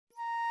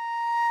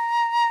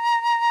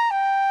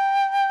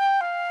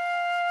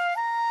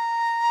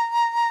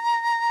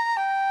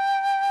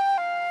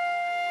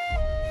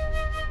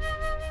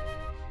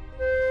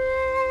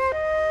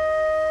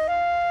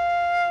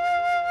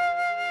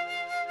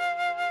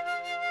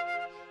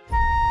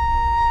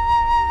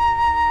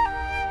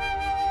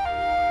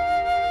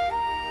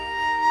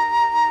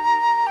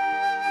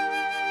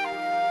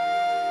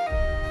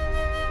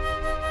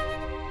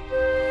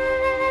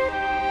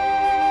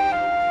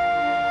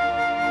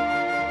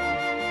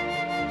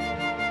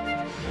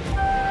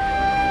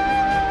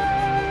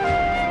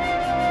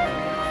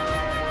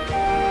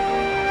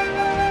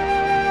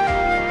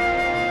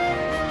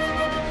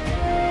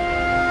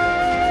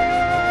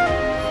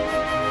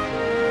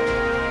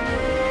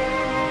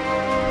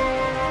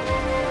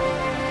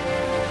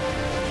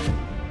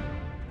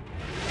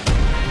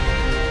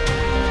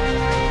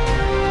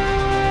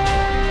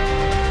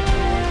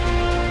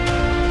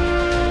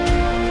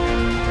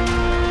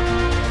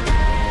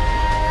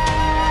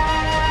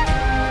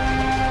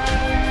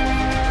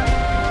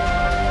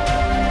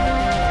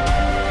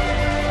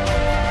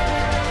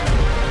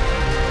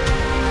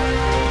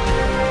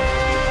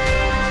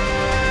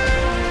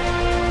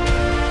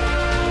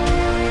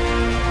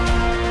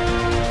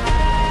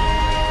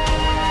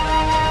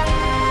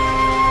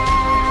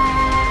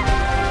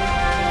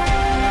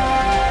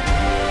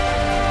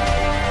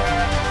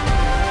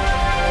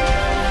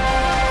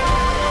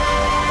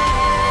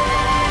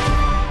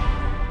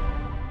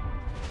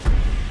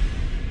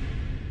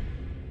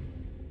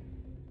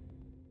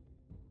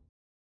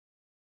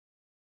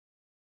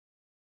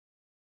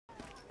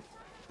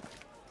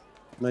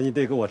那你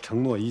得给我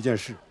承诺一件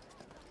事。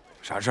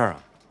啥事儿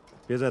啊？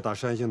别再打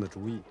山杏的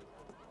主意，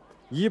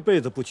一辈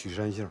子不娶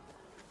山杏。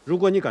如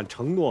果你敢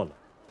承诺了，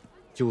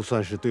就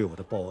算是对我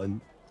的报恩。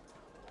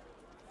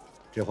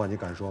这话你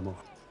敢说吗？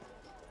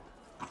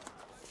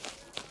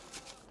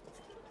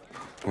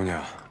东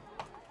家，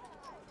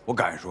我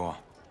敢说，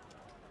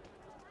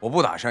我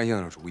不打山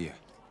杏的主意，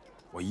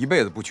我一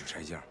辈子不娶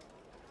山杏，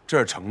这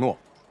是承诺，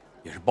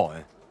也是报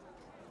恩。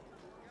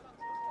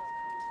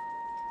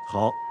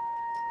好，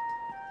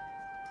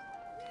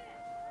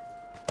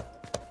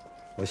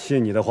我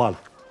信你的话了。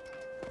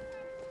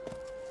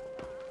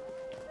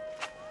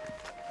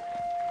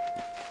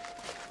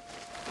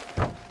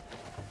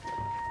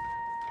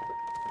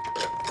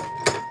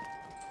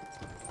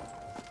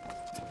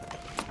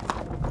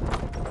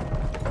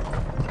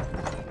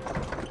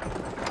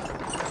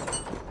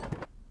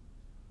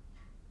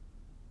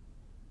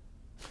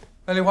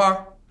哎，梨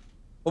花，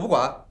我不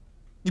管，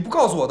你不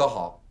告诉我倒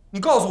好，你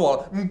告诉我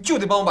了，你就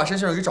得帮我把山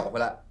杏儿给找回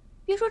来。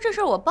别说这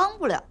事儿我帮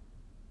不了，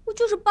我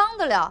就是帮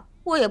得了，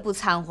我也不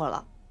掺和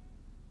了。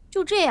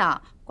就这样，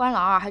关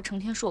老二还成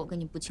天说我跟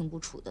你不清不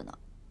楚的呢。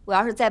我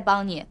要是再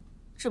帮你，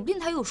指不定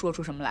他又说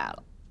出什么来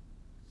了。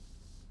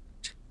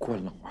这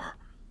关老二，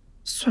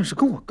算是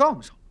跟我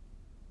杠上了。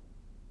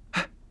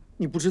哎，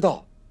你不知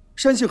道，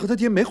山杏和他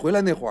爹没回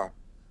来那会儿，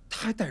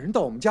他还带人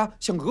到我们家，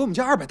想讹我们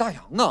家200大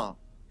洋呢。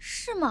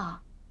是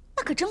吗？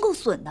那可真够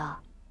损的。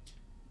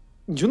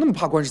你就那么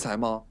怕关世才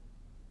吗？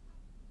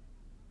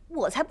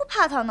我才不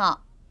怕他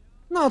呢。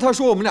那他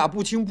说我们俩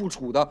不清不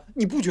楚的，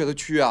你不觉得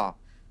屈啊？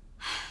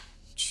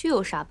屈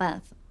有啥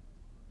办法？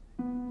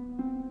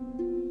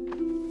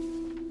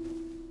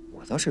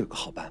我倒是有个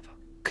好办法，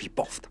可以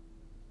报复他。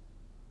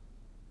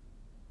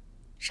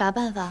啥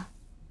办法？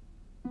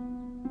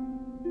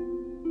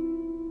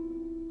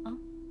啊？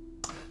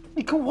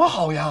你跟我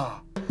好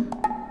呀。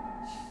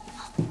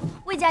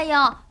魏佳英，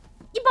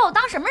你把我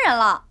当什么人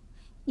了？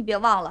你别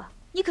忘了，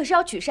你可是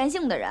要娶山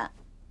杏的人。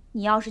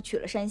你要是娶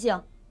了山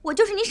杏，我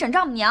就是你沈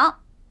丈母娘。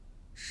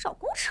少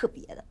跟我扯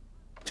别的。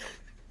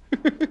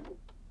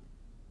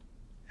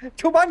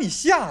这把你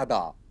吓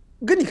的，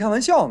我跟你开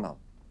玩笑呢。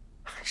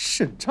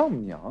沈丈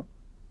母娘？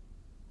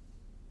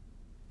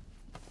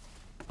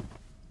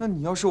那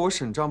你要是我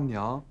沈丈母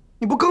娘，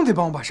你不更得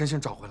帮我把山杏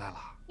找回来了？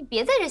你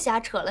别在这瞎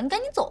扯了，你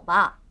赶紧走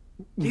吧。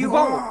梨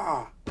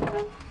花，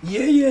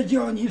爷爷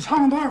叫你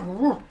唱段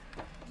鼓。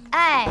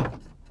哎。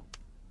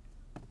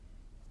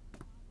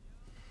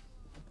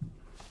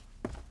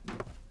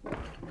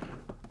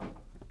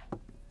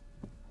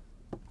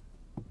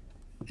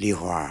梨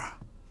花，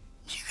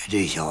你跟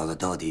这小子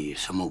到底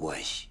什么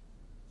关系？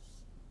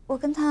我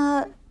跟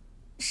他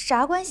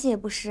啥关系也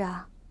不是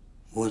啊。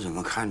我怎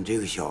么看这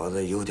个小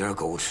子有点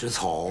狗吃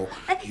草？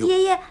哎，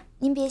爷爷，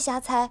您别瞎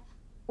猜，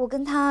我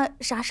跟他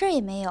啥事儿也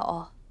没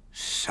有。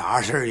啥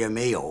事儿也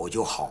没有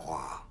就好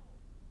啊。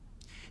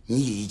你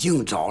已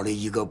经找了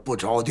一个不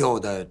着调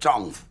的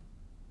丈夫，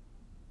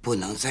不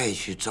能再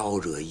去招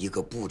惹一个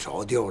不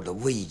着调的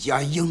魏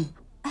佳英。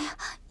哎呀，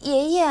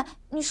爷爷，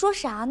你说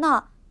啥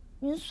呢？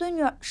您孙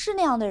女是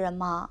那样的人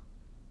吗？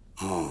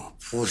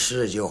不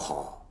是就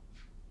好。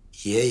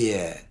爷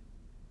爷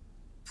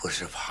不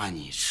是怕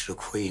你吃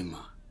亏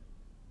吗？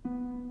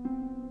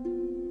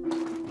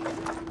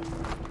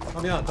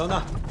大明，等等。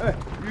哎，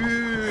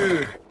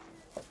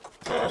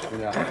兄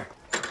弟，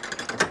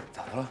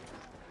咋的了？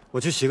我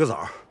去洗个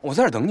澡。我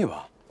在这等你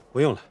吧。不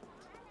用了，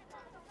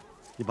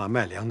你把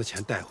卖粮的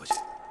钱带回去，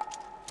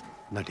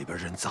那里边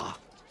人杂。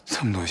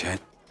这么多钱，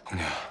兄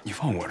弟，你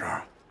放我这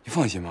儿，你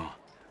放心吗？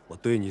我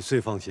对你最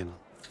放心了。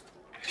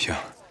行，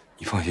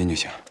你放心就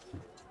行。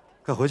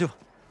快回去吧。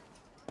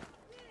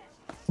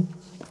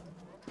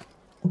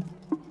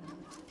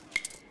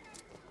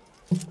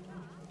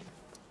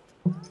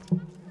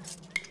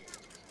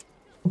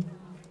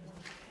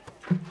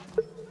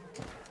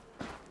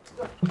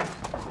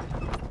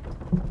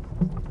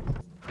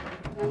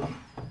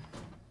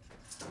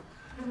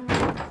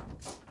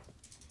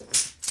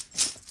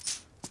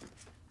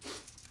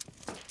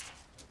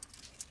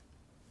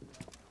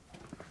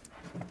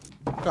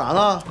干啥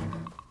呢？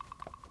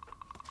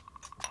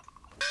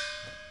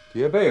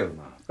叠被子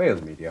呢，被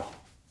子没叠好。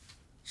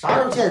啥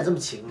时候见你这么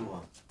勤劳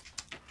啊？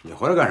你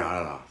回来干啥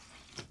来了？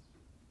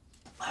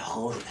我要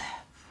喝口水。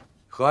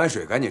喝完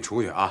水赶紧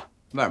出去啊，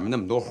外面那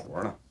么多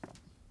活呢。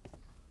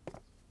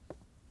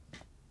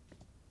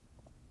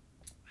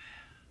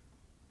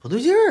不对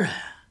劲儿啊！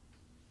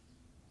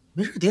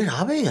没事叠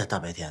啥被呀？大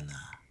白天的。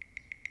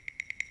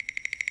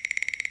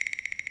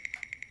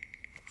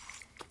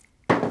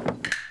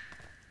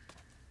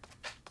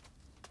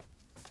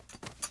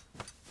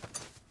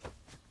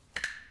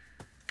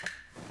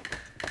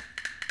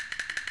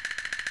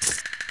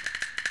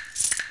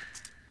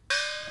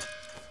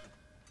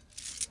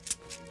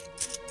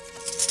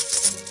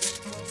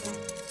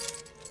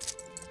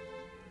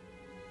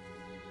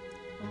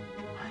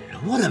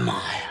我的妈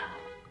呀！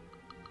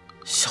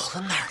小子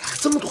哪来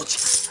这么多钱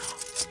啊？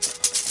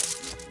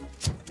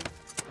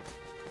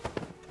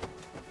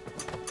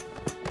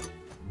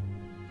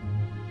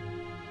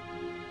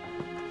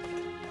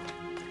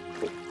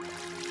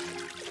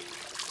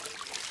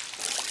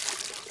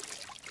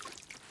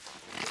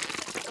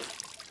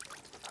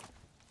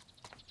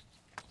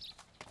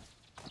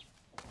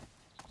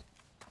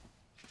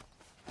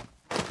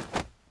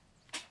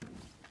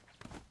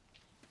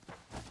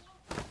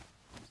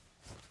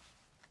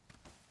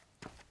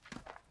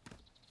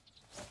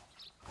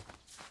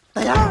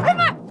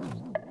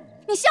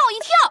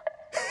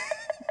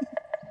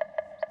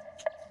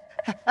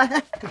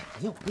哎，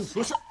我跟你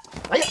说事。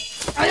哎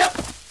呀，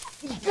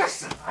你干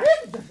啥呀？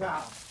你这是？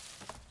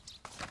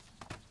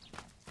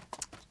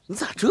你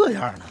咋这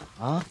样呢？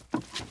啊！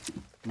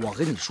我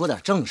跟你说点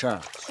正事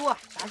儿。说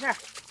啥事儿？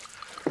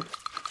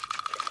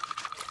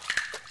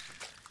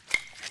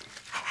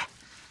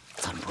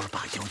咱不是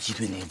把游击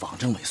队那王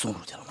政委送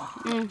出去了吗？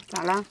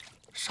咋了？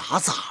啥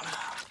咋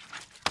了？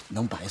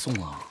能白送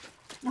啊？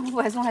那不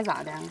白送还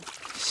咋的？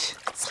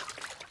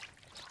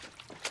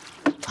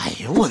哎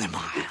呦我的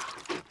妈呀！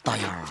大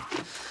丫啊，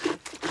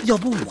要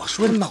不我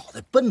说你脑袋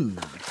笨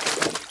呢？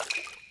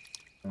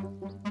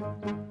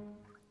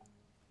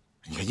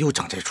你看又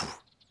整这出，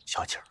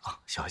消气儿啊，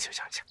消气儿。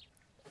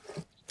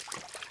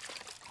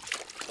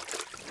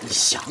你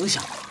想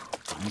想啊，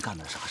咱们干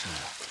点啥事儿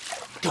啊？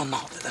掉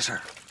脑袋的事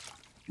儿，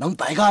能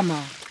白干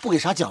吗？不给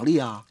啥奖励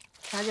啊？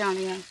啥奖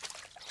励？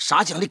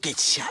啥奖励？给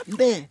钱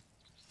呗。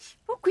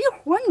不是鬼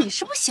火，你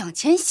是不是想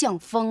钱想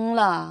疯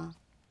了？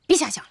别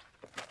瞎想了。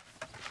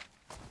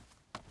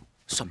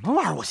什么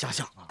玩意儿？我瞎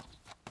想啊！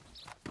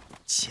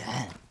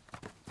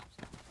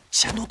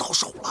钱都到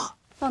手了。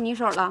到你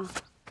手了？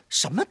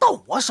什么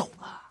到我手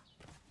了？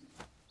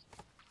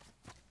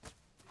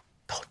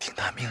到丁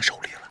大命手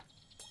里了。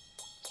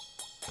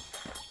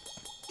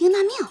丁大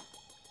命？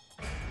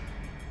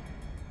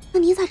那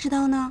你咋知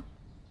道呢？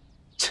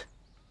切！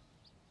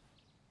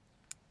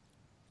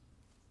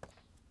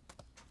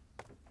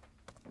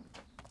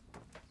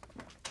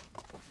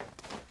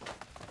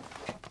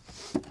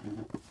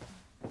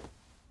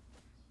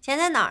钱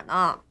在哪儿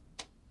呢？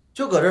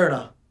就搁这儿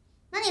呢。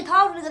那你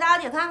掏出来给大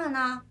小姐看看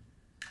呢？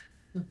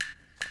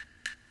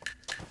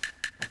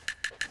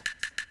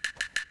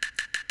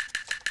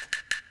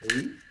哎，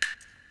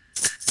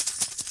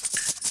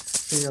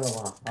听见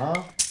了吗？啊！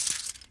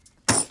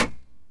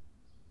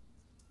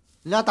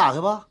你俩打开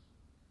吧，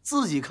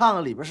自己看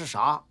看里边是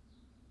啥。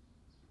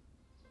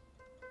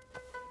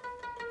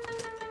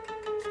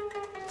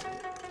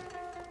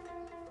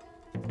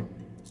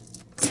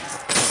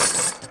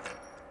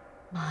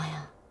妈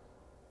呀，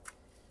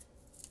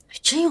还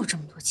真有这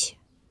么多钱！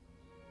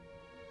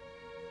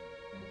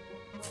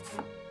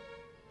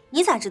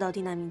你咋知道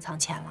丁大命藏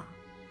钱了？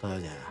大小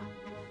姐，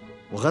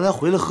我刚才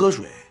回来喝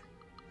水，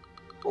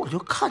我就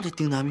看这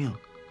丁大命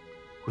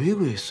鬼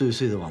鬼祟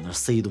祟的往那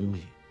塞东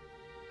西，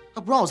他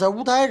不让我在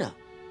屋待着，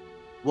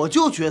我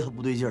就觉得他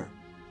不对劲儿。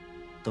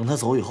等他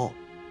走以后，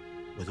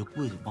我就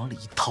过去往里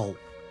一掏，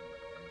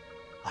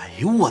哎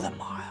呦我的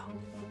妈呀，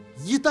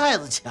一袋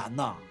子钱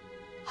呐！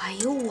哎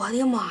呦我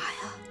的妈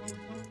呀，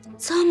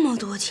这么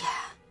多钱，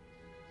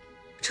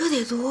这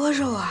得多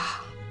少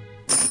啊？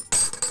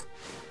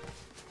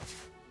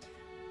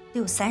得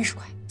有30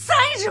块。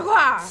30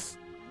块！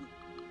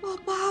我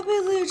8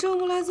辈子也挣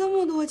不来这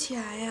么多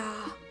钱呀！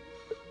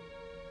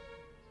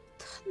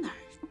他哪儿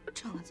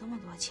挣了这么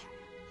多钱呀？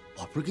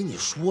我不是跟你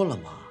说了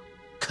吗？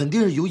肯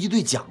定是游击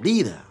队奖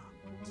励的呀。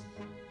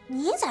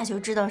你咋就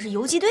知道是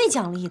游击队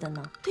奖励的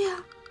呢？对呀，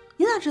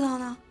你咋知道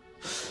呢？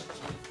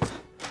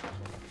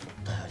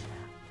大小姐，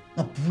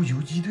那不是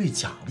游击队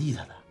奖励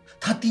他的，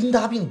他丁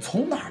大命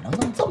从哪儿能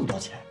弄这么多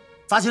钱？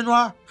砸钱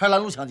庄还是拦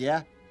路抢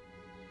劫？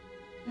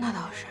那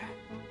倒是，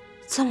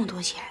这么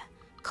多钱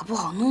可不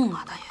好弄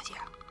啊，大小姐。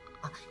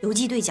啊，游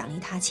击队奖励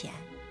他钱，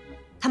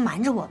他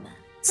瞒着我们，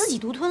自己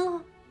独吞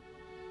了。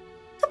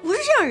他不是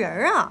这样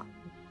人啊！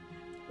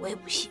我也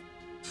不信。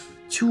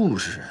就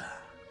是啊，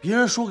别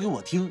人说给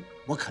我听，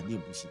我肯定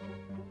不信。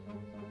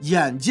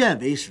眼见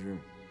为实，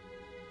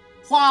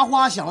花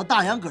花响了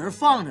大洋搁这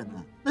放着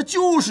呢，那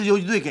就是游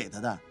击队给他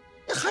的，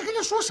你还跟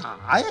人说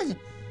啥呀？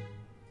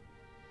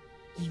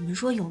你们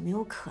说有没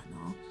有可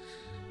能，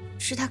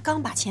是他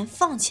刚把钱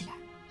放起来，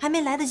还没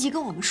来得及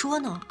跟我们说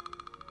呢？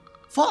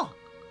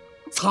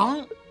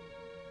藏，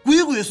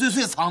鬼鬼祟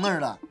祟藏那儿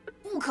了。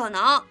不可能，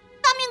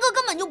大明哥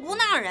根本就不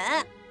那样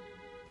人。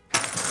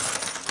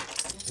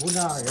不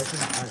那样人是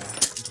哪样人？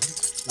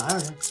哪样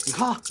人？你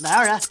看哪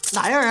样人？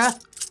哪样人？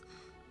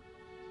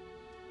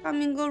大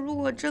明哥如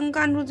果真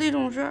干出这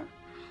种事儿，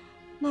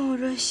那我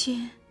这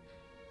心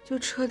就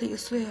彻底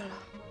碎了，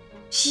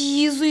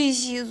稀碎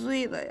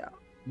的呀！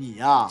你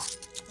呀，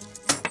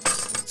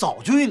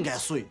早就应该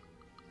碎。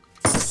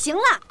行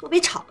了，都别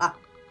吵了，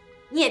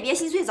你也别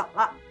心碎早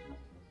了。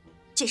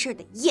这事儿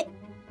得验，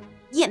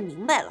验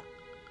明白了，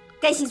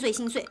该心碎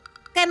心碎，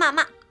该骂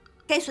骂，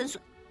该损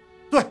损。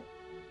对，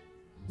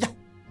验。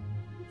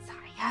咋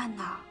验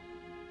呢？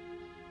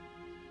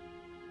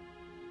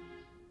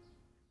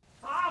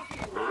打死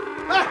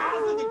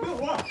你，鬼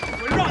火！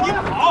我让你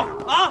跑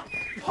啊！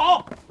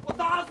跑！我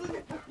打死你！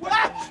我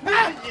大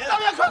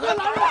面快拦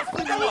住！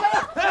死你了！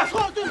哎，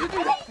错了，对不起！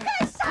我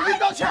给你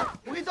道歉，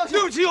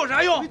对不起有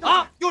啥用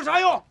啊？有啥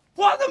用？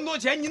花那么多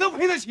钱，你能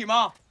赔得起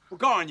吗？我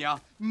告诉你啊，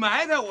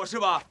埋汰我是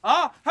吧？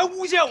啊，还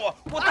诬陷我，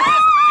我打死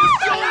你！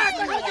笑死我！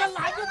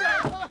拦着点！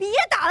别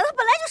打了，他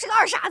本来就是个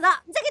二傻子，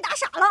你再给打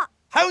傻了。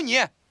还有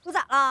你，我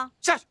咋了？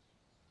下去。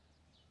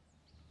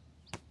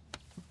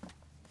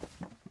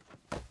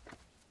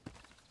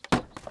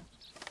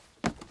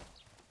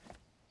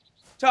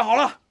站好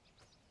了。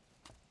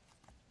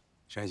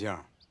山杏，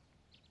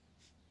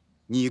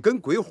你跟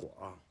鬼火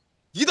啊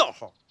一道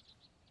号，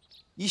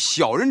以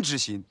小人之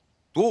心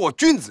夺我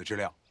君子之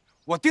料，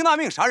我丁大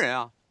命啥人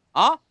啊？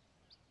啊！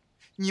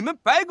你们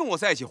白跟我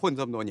在一起混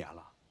这么多年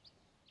了，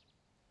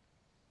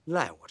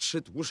赖我吃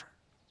独食，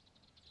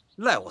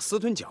赖我私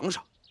吞奖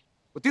赏，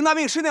我丁大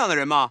命是那样的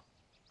人吗？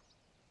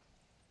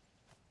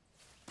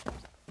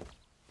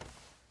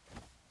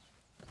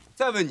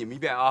再问你们一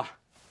遍啊，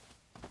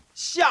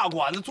下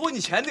馆子捉你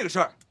钱这个事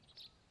儿，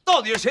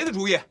到底是谁的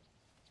主意？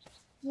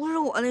不是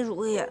我的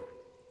主意。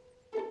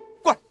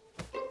过来。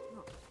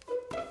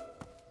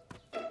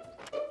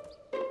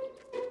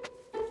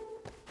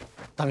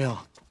大明，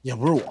也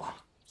不是我。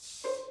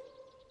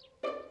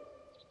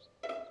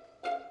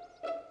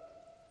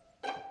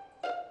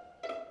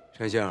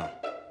山杏，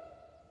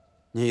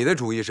你的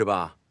主意是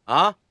吧？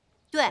啊？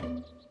对，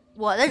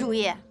我的主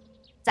意。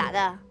咋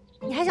的？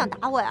你还想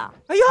打我呀？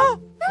哎呀！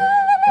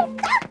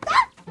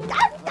打！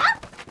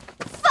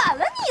反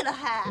了你了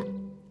还？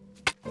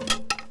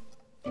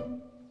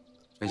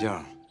山杏，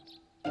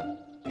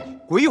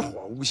鬼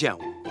火诬陷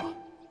我啊！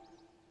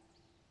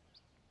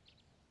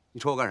你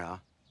瞅我干啥？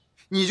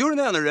你就是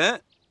那样的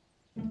人。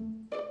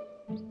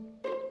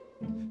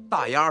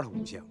大丫头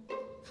诬陷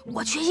我，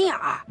我缺心眼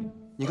儿。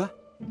你看，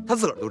她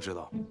自个儿都知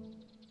道。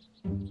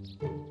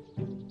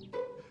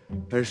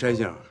但是山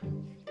杏，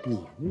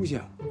你诬陷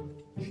我，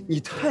你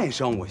太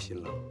伤我心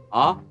了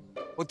啊！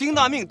我丁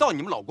大命到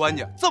你们老关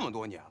家这么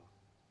多年了，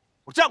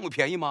我占过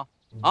便宜吗？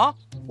啊，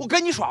我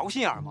跟你耍过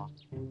心眼吗？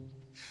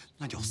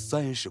那叫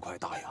30块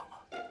大洋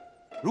啊！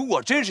如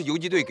果真是游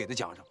击队给的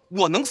奖赏，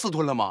我能私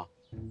吞了吗？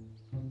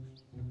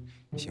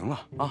行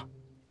了啊，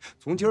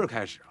从今儿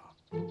开始啊，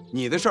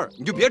你的事儿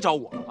你就别找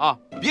我了啊，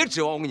别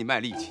指望我给你卖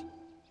力气，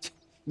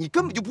你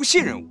根本就不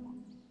信任我，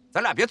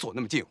咱俩别走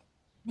那么近乎。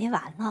没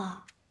完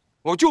了，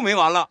我就没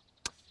完了。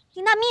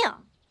丁大命，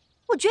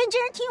我觉得你这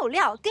人挺有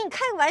料，跟你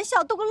开个玩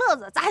笑，逗个乐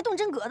子，咋还动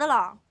真格的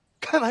了？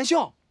开玩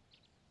笑，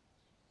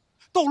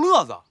逗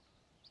乐子。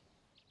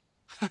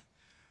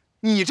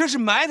你这是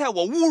埋汰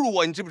我、侮辱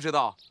我，你知不知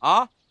道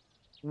啊？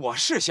我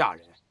是下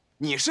人，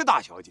你是大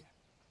小姐，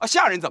啊，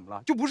下人怎么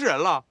了？就不是人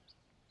了？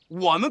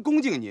我们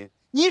恭敬您，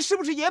您是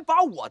不是也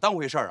把我当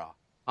回事儿啊？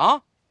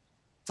啊？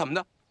怎么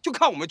的？就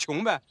看我们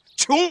穷呗？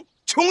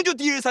穷就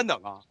低人3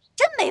等啊？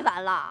真没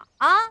完了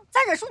啊！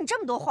咋惹出你这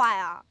么多话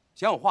呀？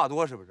嫌我话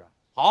多是不是？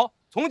好，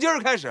从今儿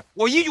开始，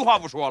我一句话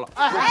不说了。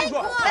哎，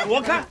哥，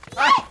我看，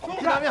哎，大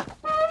明，大明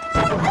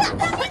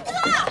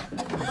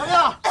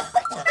哥，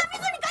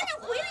你赶紧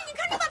回来！你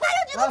看你把大小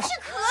姐都气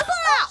咳嗽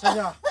了。山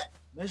杏，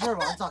没事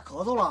吧？你咋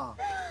咳嗽了？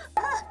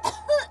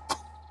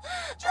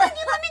就把丁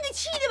大命给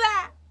气的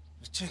呗。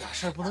这点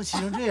事儿不能气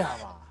成这样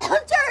吧？这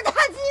是他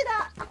气的。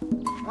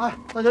哎，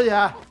大小姐，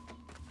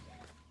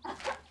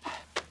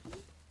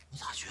我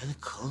咋觉得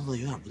咳嗽的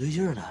有点不对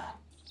劲儿呢？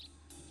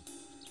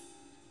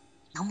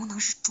能不能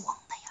是装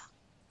的呀？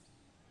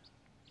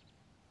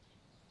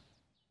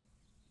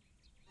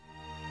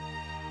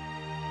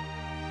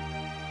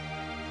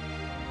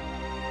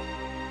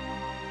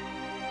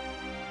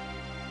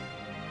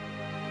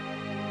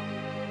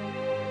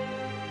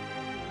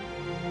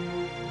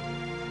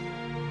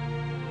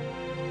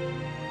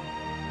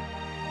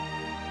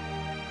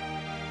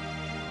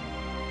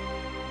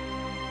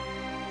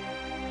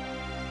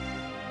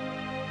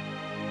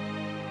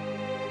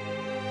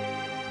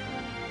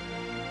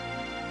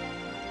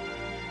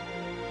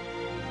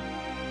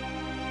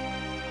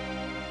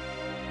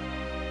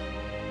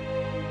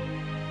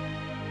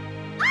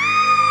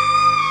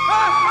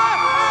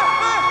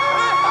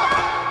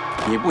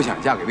你不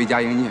想嫁给魏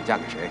佳莹，你想嫁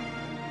给谁？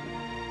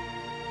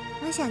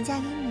我想嫁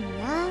给你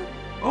呀。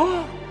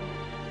哦。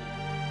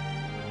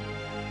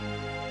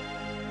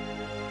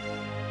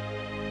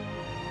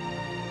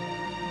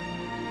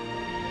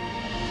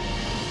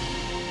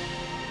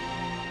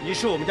你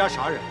是我们家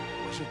啥人？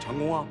我是长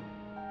工啊。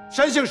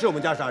山杏是我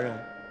们家啥人？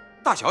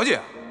大小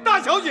姐。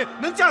大小姐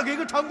能嫁给一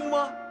个长工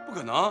吗？不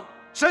可能。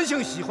山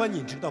杏喜欢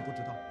你，知道不知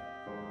道？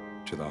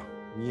知道。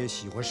你也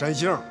喜欢山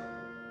杏？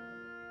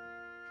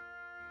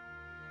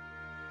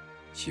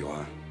喜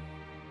欢。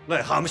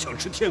癞蛤蟆想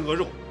吃天鹅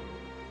肉。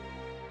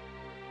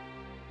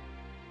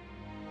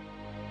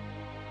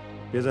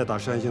别再打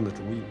山杏的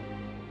主意，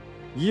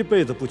一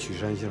辈子不娶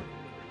山杏。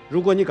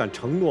如果你敢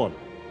承诺了，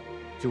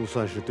就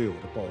算是对我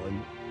的报恩。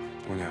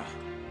姑娘，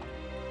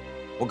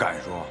我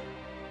敢说，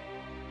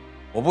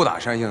我不打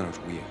山杏的主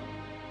意，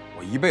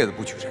我一辈子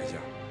不娶山杏。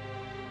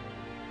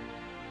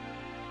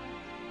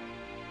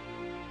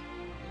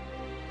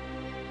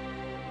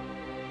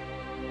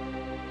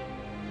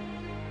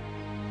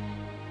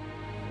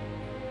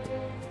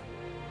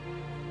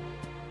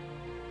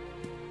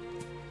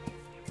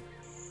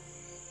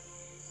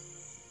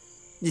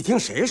你听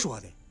谁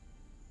说的？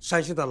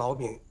山杏的痨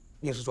病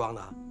你是装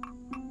的？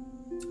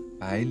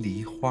白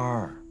梨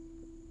花，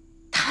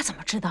他怎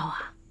么知道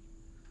啊？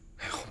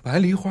哎呦，白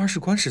梨花是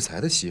关世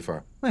才的媳妇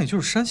儿，那也就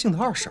是山杏的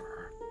二婶儿。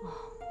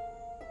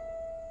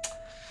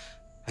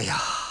哎呀，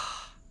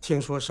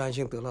听说山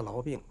杏得了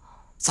痨病，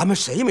咱们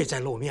谁没再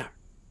露面？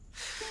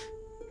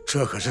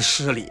这可是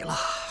失礼了。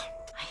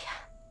哎呀，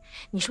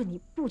你说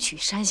你不娶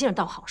山杏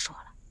倒好说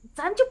了，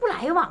咱们就不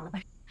来往了吧？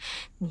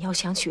你要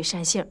想娶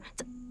山杏，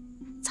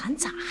咱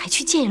咋还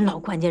去见人老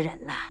关家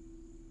人了？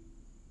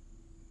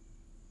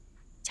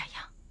佳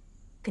阳，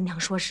跟娘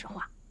说实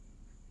话，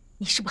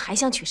你是不是还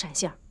想娶山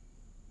杏？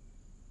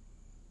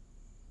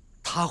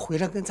他回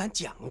来跟咱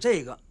讲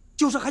这个，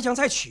就是还想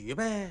再娶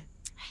呗。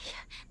哎呀，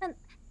那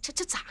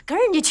这咋跟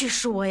人家去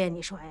说呀？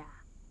你说呀？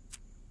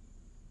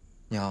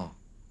娘，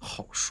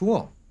好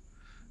说。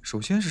首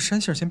先是山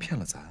杏先骗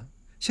了咱，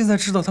现在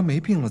知道他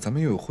没病了，咱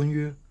们又有婚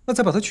约，那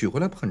再把他娶回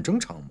来不很正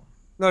常吗？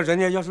那人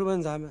家要是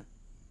问咱们，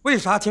为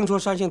啥听说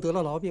山杏得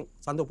了痨病，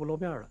咱都不露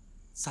面了，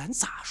咱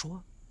咋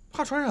说？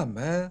怕传染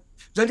呗。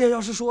人家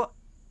要是说，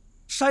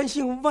山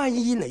杏万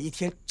一哪一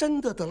天真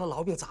的得了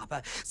痨病咋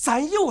办？咱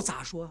又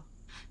咋说？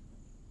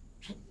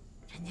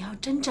人家要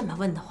真这么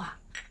问的话，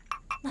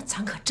那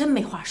咱可真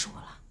没话说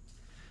了。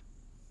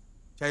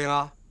佳莹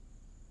啊，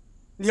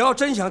你要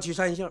真想娶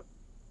山杏，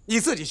你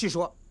自己去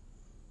说，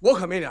我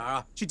可没脸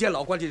啊去见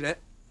老关家人。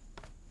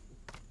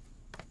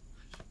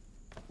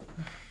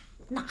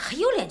哪还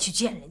有脸去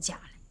见人家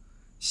嘞？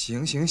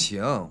行行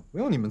行，不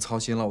用你们操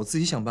心了，我自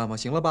己想办法，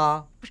行了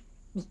吧？不是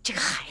你这个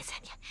孩子，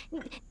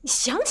你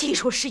想起一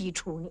出是一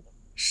出，你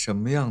什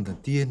么样的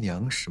爹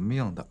娘，什么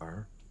样的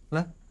儿。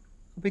来，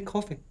喝杯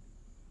coffee。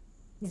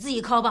你自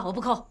己抠吧，我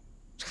不抠。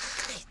真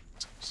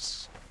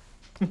是。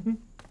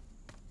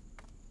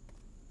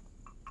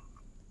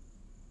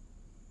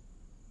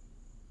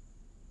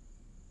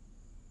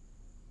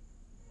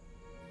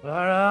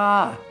来人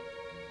啊！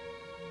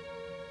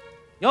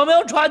有没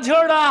有喘气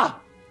儿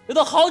的？这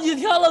都好几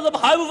天了，怎么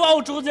还不放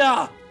我出去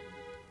啊？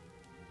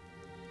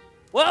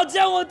我要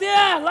见我爹！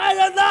来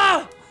人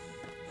呐！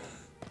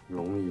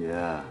龙爷，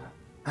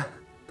哎，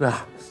对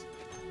啊，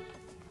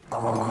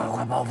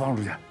快把我放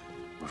出去！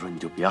我说你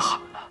就别喊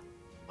了，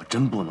我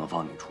真不能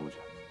放你出去。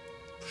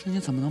不是你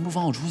怎么能不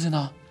放我出去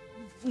呢？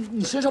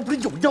你身上不是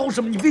有钥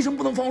匙吗？你为什么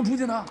不能放我出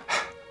去呢？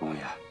龙爷，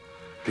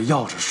这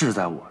钥匙是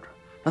在我这儿，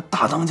那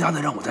大当家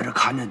的让我在这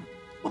看着你，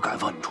我敢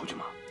放你出去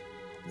吗？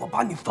我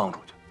把你放出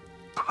去，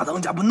大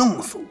当家不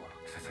弄死我？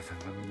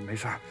没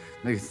事儿，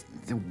那个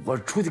我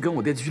出去跟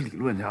我爹去理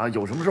论去啊，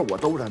有什么事我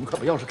兜着，你快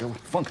把钥匙给我，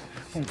放开，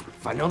放开，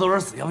反正都是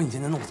死，要不你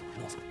今天弄死我，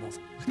弄死我！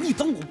你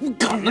当我不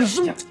敢了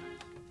是吗？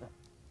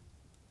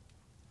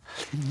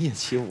你也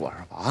欺负我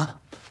是吧？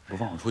啊，不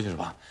放我出去是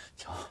吧？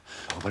行，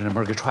我把这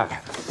门给踹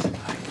开，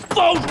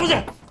放我出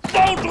去，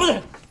放我出去，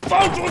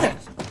放我出去，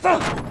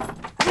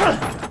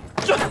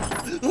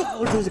放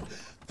我出去，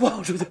放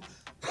我出去。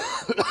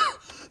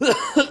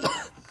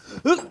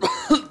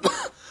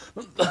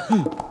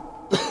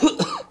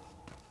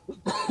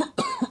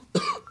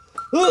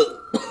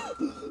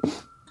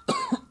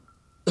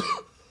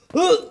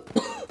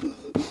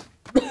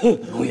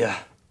龙爷，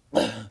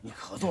你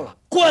咳嗽了，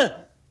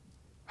滚！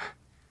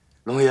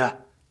龙爷，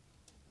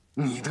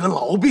你得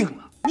痨病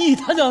了。你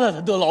他娘的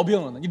才得痨病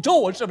了呢！你咒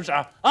我是不是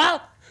啊？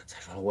再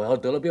说了，我要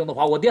得了病的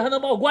话，我爹还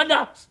能把我关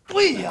着？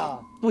对呀，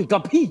对个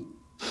屁！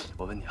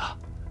我问你啊，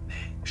那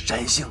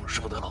山杏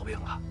是不是得痨病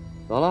了？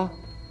咋了？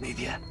那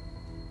天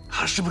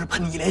他是不是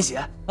喷你一脸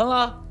血？喷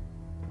了。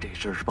这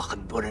事儿是不是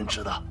很多人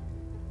知道？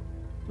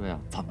对呀，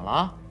怎么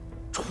了？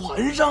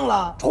传上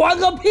了。传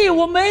个屁！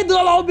我没得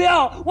痨病，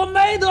我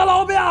没得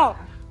痨病。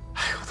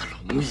哎呦我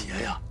的龙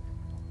爷呀，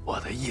我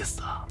的意思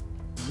啊，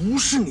不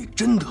是你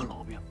真得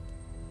痨病，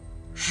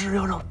是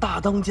要让大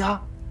当家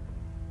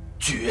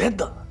觉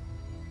得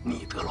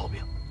你得痨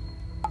病，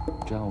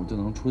这样我就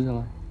能出去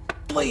了。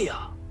对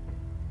呀。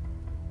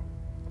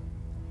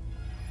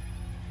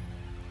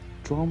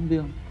装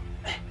病。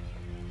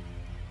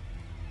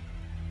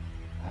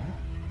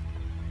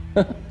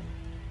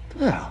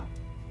对啊，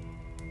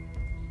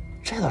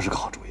这倒是个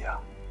好主意啊。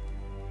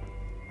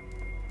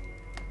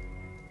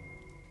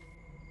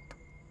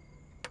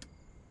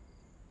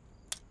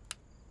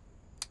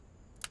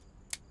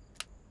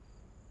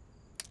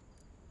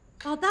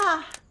老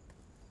大，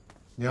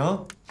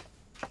娘，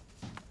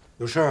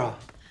有事儿啊？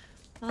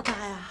老大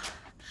呀，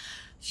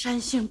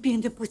山杏病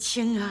得不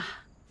轻啊。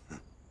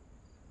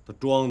他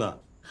装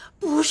的。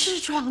不是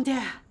装的，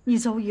你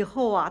走以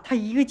后啊，他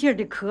一个劲儿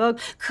的咳，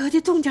咳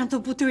的动静都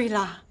不对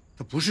了。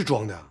他不是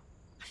装的。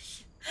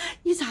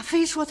你咋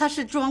非说他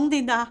是装的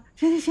呢？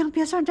行行行，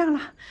别算账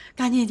了，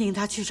赶紧领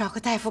他去找个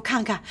大夫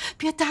看看，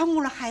别耽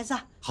误了孩子。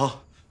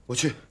好，我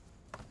去。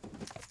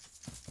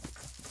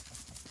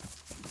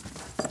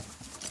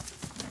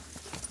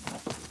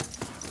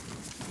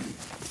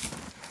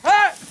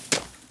哎，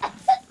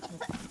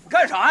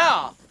干啥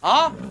呀？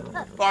啊，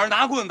晚上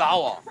拿棍子打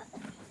我？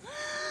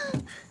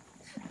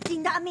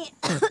丁大命，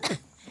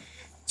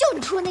就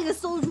你出那个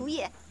馊主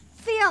意，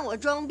非让我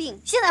装病。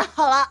现在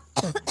好了，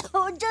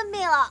我真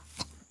病了。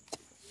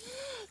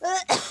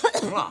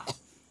行了，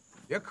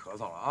别咳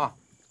嗽了啊，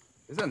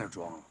别在那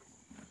装了。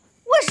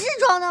我是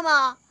装的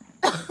吗？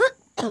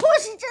我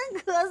是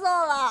真咳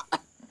嗽了。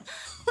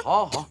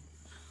好，好，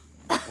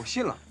我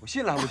信了，我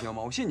信了还不行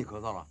吗？我信你咳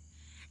嗽了。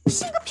你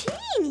信个屁！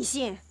你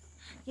信？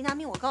丁大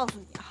命，我告诉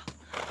你啊，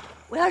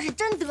我要是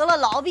真得了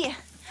痨病，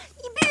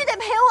你必须得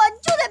陪我，你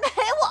就得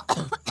陪我。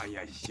哎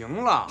呀，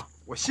行了，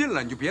我信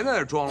了，你就别在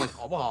这装了，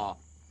好不好？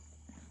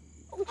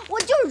我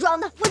就是装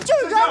的，我就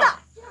是装的。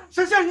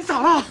山杏，你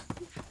咋了？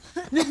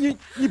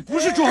你不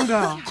是装的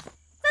啊？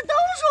那都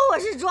说我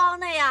是装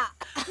的呀。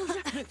不是，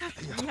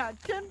哎呀，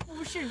真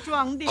不是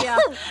装的呀！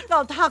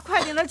老大，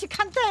快点，去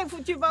看大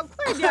夫去吧，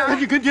快点！赶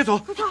紧跟爹走，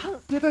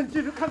爹带你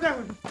进去看大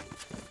夫去。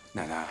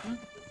奶奶，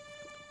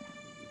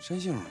山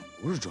杏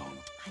不是装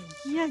的。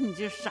哎呀，你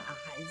这傻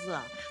孩子，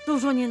都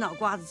说你脑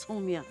瓜子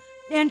聪明，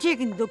连这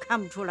个你都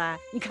看不出来，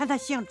你看他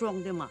像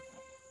装的吗？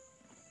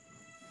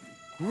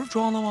不是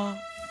装的吗？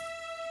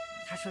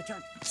他说叫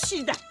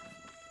气的。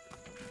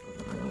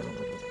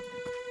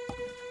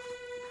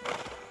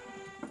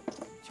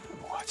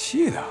我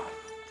气的。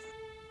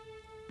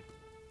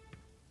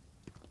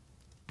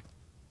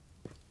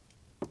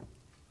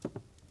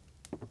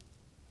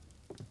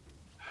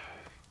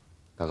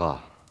大哥，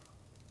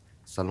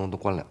三龙都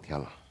关2天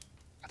了，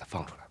把他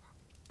放出来吧。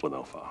不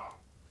能放，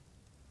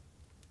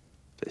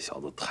这小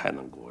子太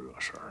能给我惹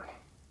事儿了。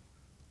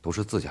都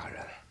是自家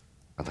人，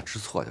让他知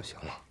错就行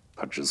了。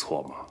他知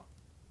错吗？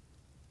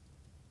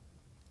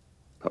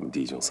他们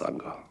弟兄3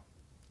个，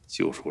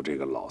就属这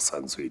个老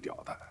三最屌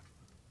的，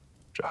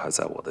这还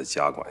在我的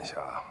家管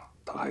下，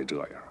他还这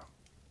样。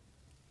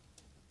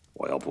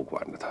我要不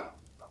管着他，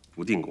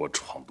不定给我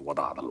闯多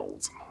大的篓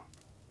子呢。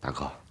大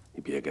哥，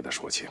你别给他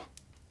说清。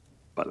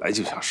本来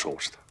就想收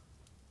拾他，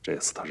这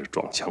次他是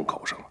撞枪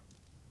口上了。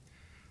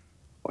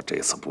我这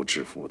次不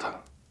制服他，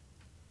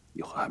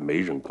以后还没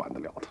人管得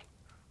了他了。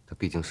他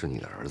毕竟是你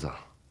的儿子，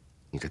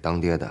你这当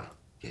爹的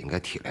也应该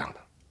体谅他。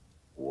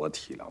我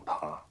体谅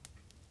他，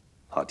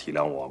他体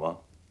谅我吗？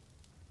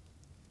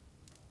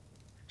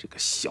这个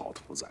小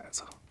兔崽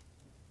子，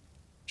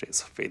这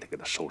次非得给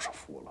他收拾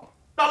服了。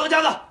大当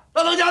家的，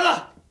大当家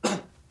的，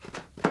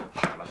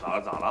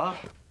咋了？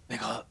那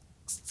个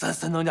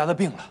三当家的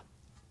病了。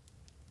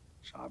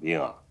啥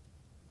病啊？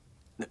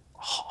那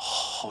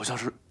好像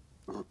是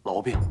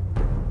痨病。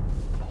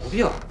痨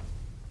病？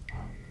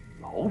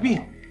痨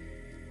病？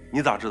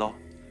你咋知道？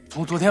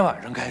从昨天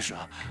晚上开始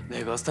啊，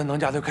那个三当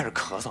家就开始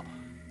咳嗽，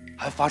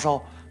还发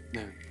烧。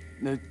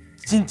那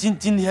今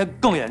天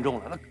更严重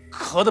了，那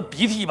咳得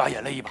鼻涕一把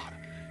眼泪一把的，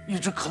一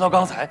直咳到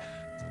刚才，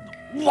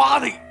哇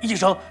的一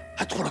声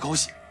还吐了口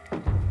血，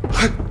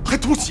还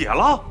吐血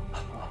了！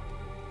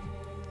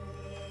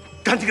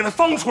赶紧给他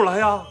放出来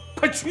呀！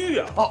快去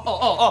呀！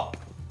哦。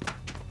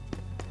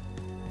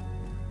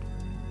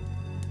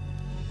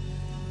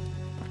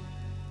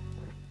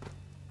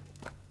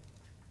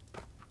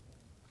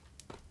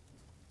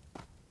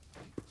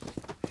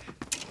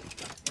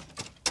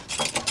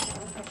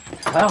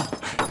来啊，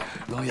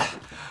龙爷，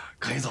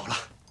可以走了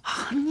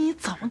啊！你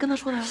怎么跟他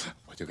说的？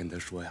我就跟他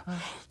说呀，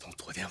从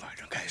昨天晚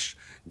上开始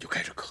你就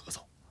开始咳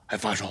嗽，还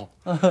发烧，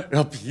然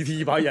后鼻涕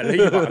一把眼泪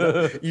一把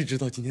的，一直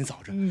到今天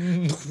早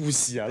晨吐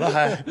血了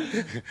还，然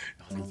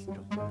后他一紧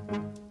张，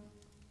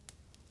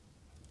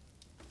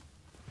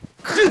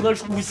咳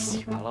出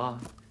血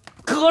了，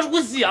咳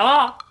出血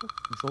了！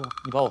你说吧，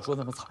你把我说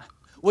那么惨，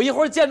我一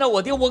会儿见着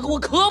我爹，我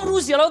咳不出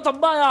血了，怎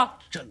么办呀？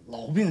这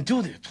痨病就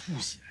得吐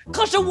血。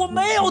可是我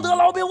没有得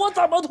痨病，我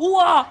怎么吐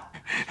啊？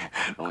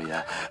龙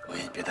爷，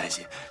你别担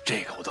心，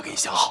这个我都给你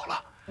想好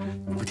了。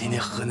你不天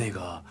天喝那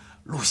个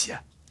鹿血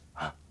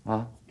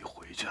啊？你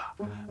回去啊，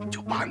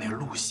就把那个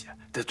鹿血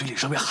在嘴里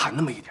稍微含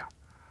那么一点，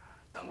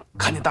等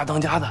看见大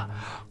当家的，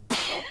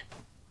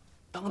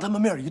当他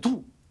们面一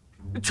吐，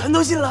全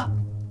都信了。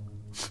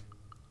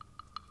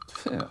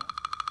对呀，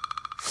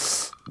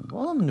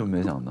我怎么就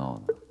没想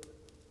到呢？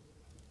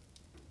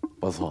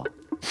不错，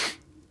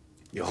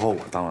以后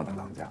我当了大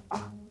当家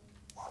啊，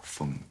我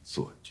封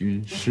做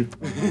军师。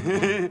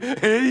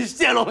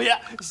谢龙爷，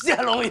谢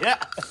龙爷。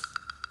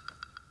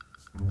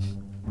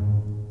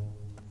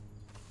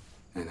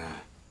奶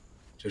奶，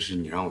这是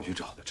你让我去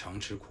找的常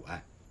吃苦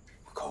艾，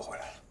我抠回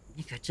来了。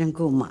你可真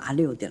够麻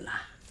溜的了，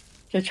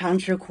这常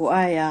吃苦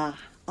艾呀，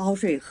熬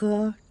水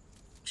喝，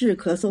治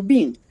咳嗽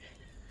病。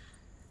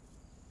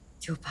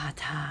就怕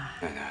他。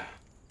奶奶，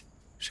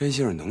山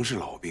杏能是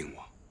痨病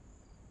吗？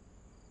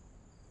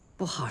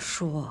不好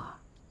说，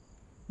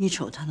你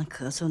瞅他那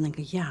咳嗽那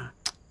个样。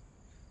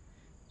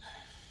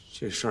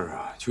这事儿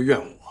啊，就怨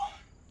我。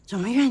怎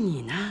么怨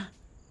你呢？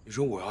你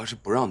说我要是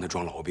不让他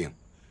装痨病，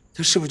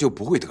他是不是就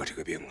不会得这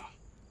个病了？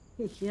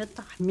哎呀，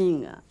大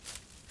命啊！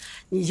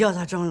你叫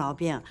他装痨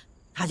病，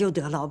他就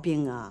得痨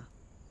病啊？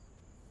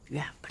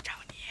怨不着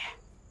你。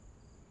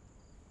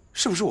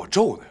是不是我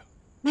咒的呀？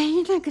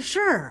没那个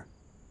事儿。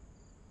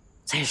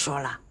再说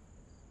了，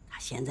他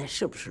现在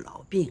是不是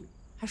痨病，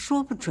还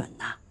说不准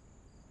呢。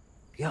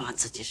别往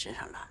自己身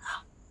上揽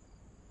啊！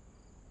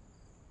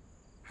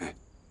哎，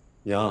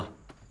娘，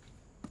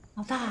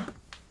老大，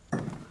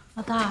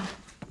老大，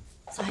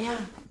咋样？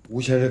吴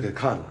先生给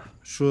看了，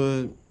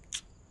说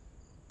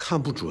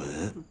看不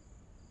准。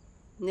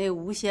那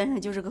吴先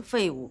生就是个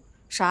废物，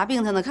啥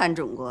病他能看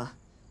准过？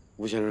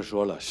吴先生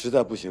说了，实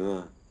在不行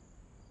啊，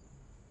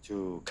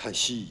就看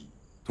西医。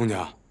东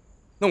家，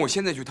那我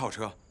现在去套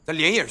车，咱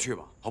连夜去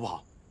吧，好不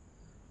好？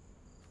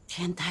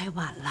天太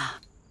晚了，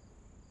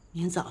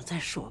明早再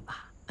说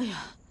吧。哎呀，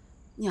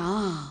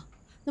娘，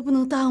那不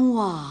能耽误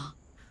啊！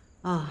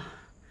啊，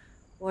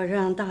我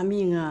让大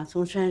命啊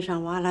从山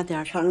上挖了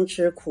点常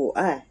吃苦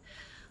艾，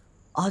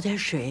熬点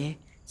水，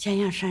先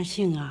让山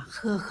杏啊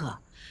喝喝。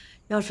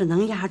要是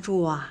能压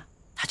住啊，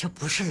他就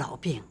不是老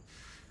病。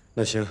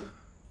那行，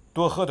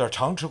多喝点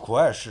常吃苦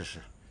艾试试。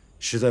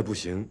实在不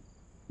行，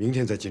明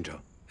天再进城。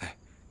哎，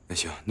那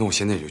行，那我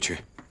现在就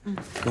去。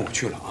那我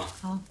去了啊。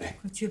好，哎，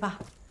快去吧。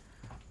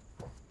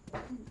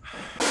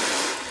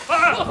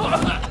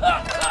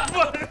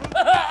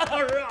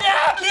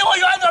离我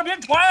远点，别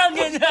传染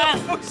给你！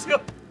不行，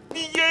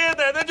你爷爷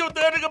奶奶就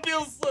得这个病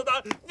死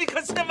的，你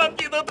可千万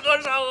别能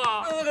得上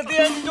啊！那个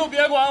爹，你就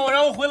别管我，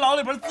让我回牢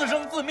里边自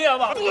生自灭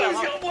吧。不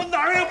行，我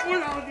哪儿也不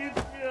让你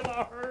去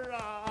了，儿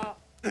啊！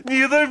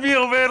你的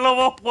命没了，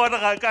我活着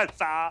还干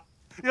啥？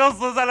要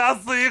死咱俩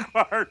死一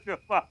块儿去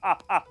吧，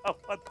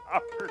我的儿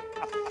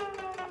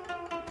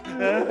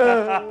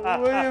啊！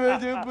我以为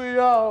你不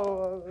要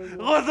我，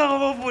我怎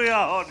么不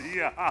要你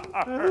呀？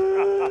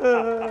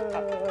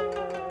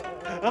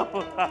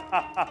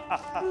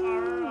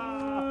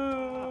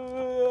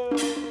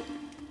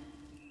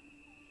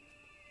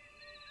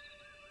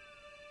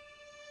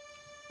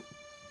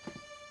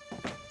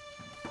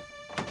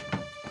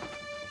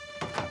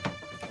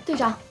队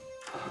长，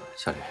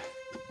小李，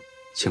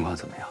情况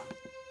怎么样？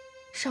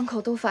伤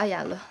口都发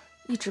炎了，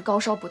一直高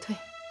烧不退。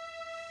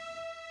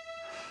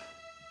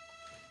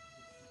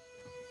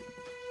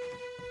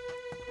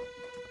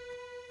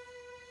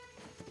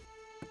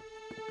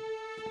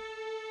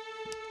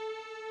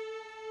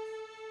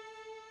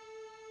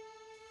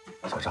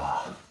小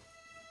赵，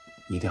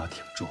一定要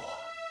挺住啊！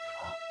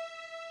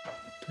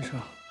队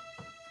长，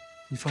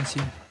你放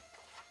心，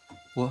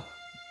我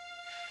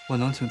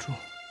能挺住。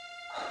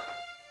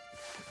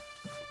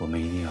我们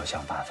一定要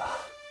想办法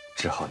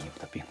治好你们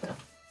的病的。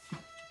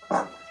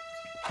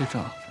队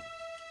长，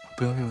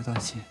不要为我担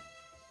心。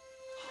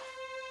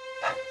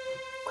来，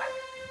快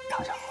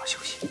躺下，好好休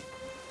息。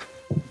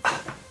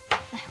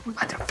来，我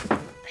慢点。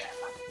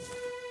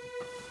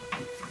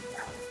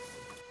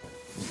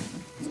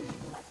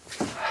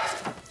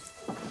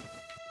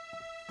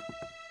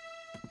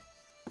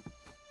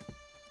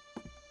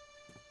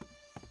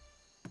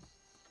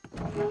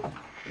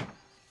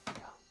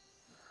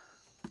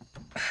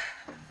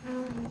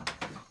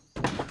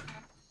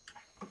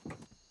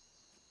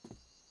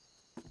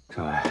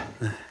政委，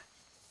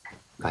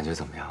感觉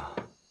怎么样啊？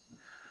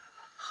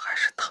还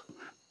是疼。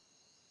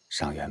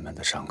伤员们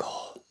的伤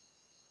口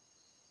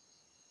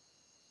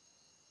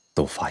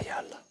都发炎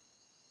了，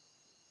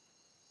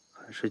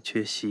还是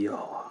缺西药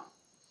啊，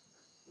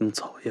用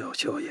草药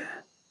消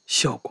炎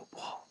效果不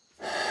好。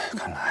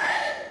看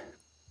来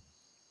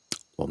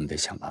我们得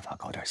想办法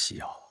搞点西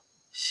药。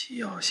西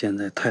药现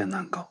在太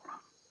难搞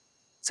了，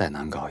再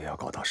难搞也要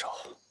搞到手，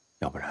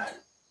要不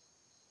然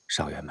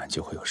伤员们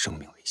就会有生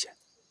命危险。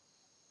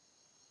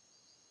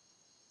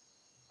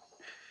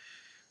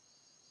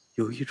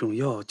有一种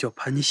药叫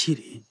盘尼西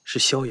林，是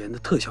消炎的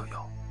特效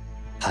药。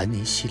盘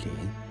尼西林？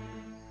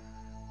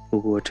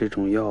不过这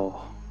种药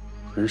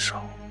很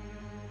少，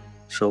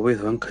守卫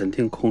团肯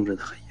定控制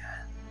得很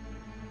严，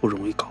不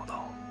容易搞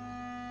到。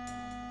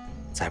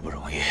再不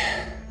容易，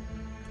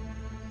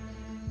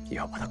也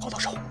要把它搞到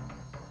手。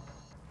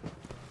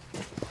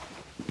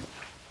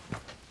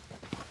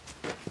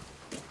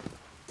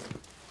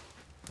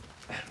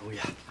龙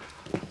爷，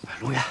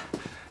龙爷，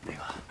那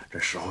个这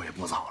时候也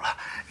不早了，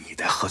你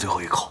再喝最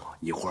后一口，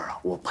一会儿啊，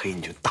我陪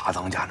你去大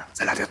当家那儿，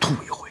咱俩再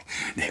吐一回。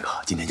那个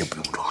今天就不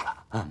用装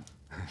了啊。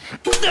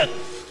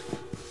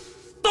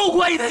都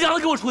怪一台将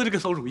给我出的这个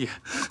馊主意。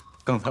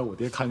刚才我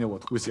爹看见我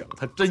吐血了，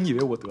他真以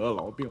为我得了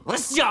痨病，我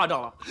吓着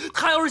了。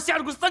他要是吓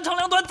着个三长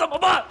两短怎么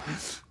办？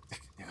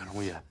那个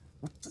龙爷，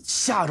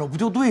吓着不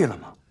就对了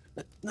吗？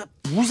那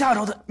不吓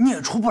着他你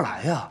也出不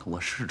来呀。我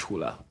是出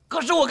来了，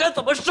可是我该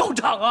怎么收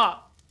场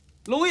啊？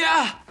龙爷，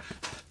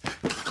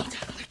大家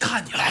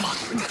看你来了。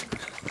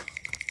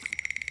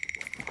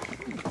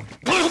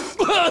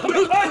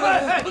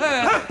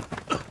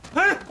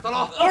哎，大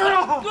佬，儿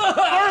啊，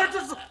儿，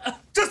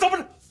这怎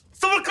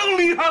么更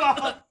厉害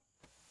了？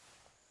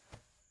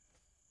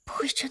不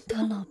会真得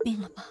老病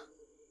了吧？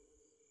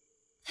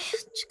哎呀，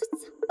这个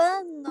咋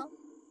办呢？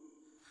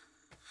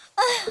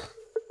哎呀，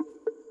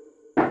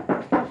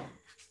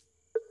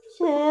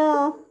谁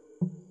呀？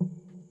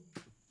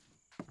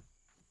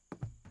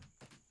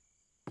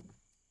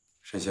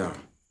山杏，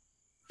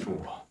是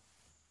我。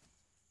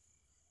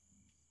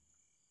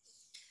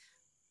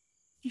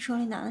你手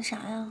里拿的啥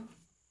呀？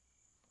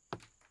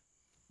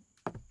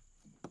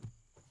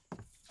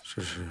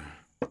这是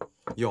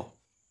药。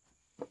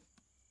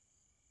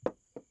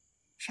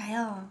啥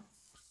药啊？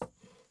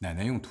奶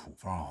奶用土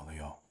方熬的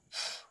药。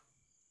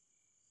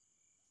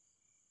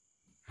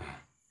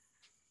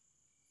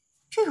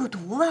这有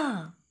毒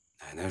吧？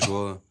奶奶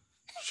说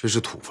这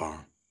是土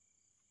方，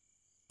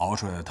熬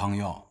出来的汤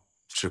药，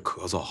治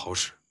咳嗽好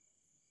使。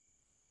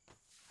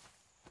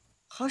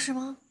好使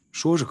吗？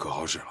说是可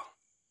好使了。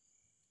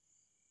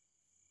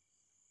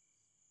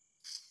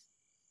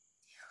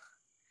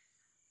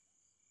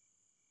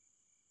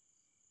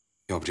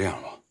要不这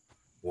样吧，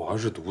我要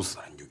是毒死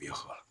了，你就别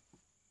喝了。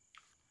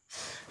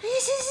哎呀，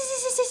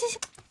行，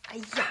哎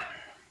呀，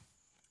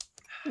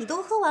你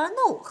都喝完了，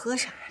那我喝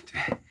啥？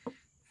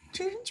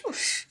这人就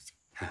实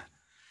在。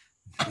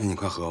那你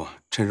快喝吧，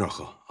趁热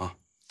喝啊，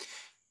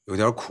有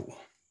点苦，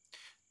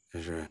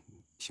但是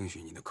兴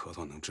许你的咳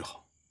嗽能治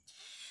好。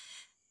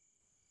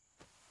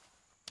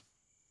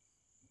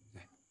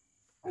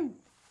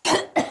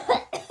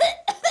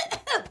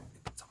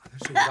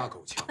这一大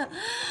口呛！啊，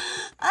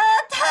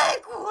太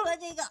苦了，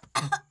这个。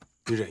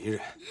你忍一忍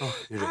啊，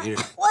你忍一忍。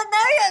我能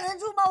忍得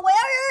住吗？我要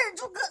是忍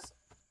住咳嗽，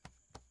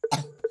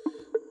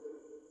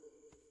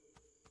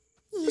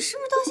你是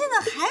不是到现在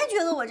还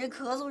觉得我这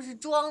咳嗽是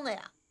装的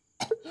呀？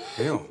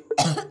没有，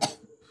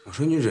我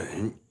说你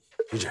忍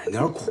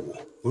点苦，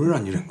不是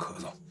让你忍咳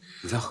嗽，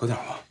你再喝点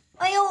吧。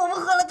哎呀，我们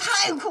喝了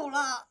太苦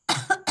了。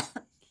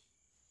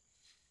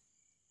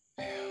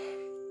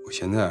我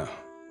现在啊，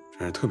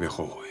真是特别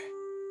后悔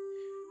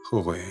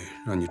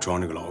让你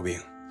装这个痨病。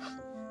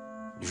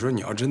你说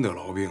你要真得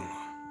痨病了，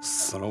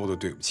死了我都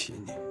对不起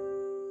你。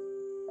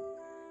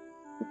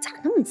你咋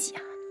那么急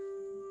啊？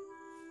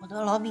我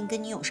得痨病跟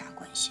你有啥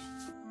关系？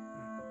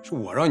是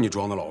我让你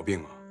装的痨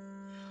病啊！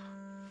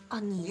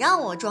啊，你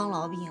让我装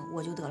痨病，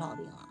我就得痨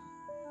病了。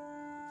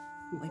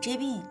我这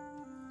病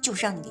就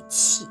是让你给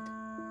气的。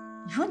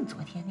你说你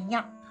昨天那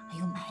样，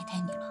又埋汰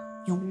你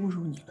了，又侮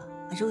辱你了，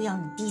又要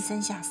你低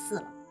三下四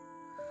了，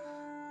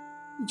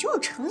你就是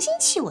诚心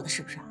气我的，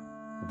是不是？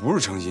我不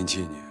是诚心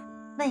气你。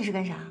那你是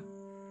干啥？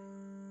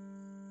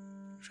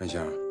山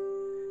杏，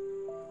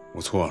我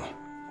错了，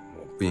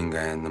我不应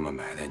该那么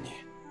埋汰你，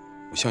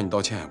我向你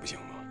道歉还不行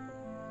吗？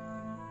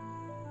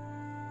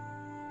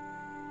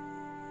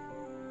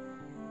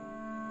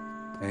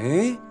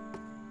哎，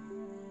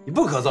你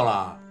不咳嗽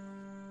了？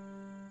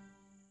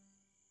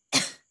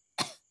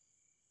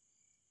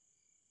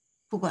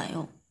不管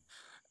用。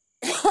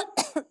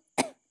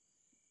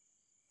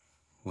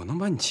我能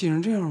把你气成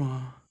这样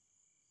吗？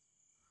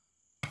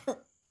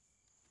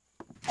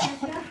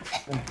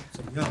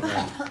怎么样？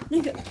那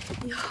个，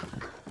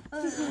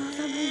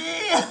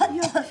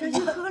呀，山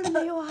杏喝了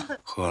没有啊？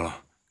喝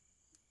了，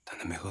但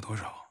他没喝多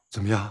少。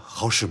怎么样？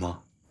好使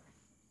吗？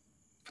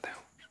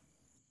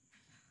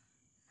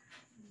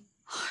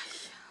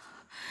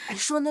哎，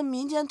说那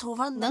民间土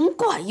方能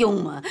管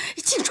用吗？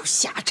净出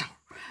瞎招。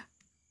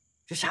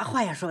这啥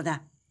话呀说的？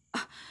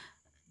啊，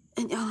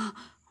娘啊，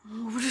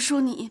我不是说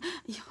你，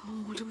哎呀，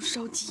我这不是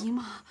着急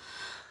吗？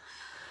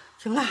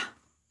行了，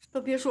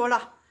都别说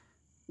了，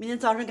明天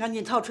早上赶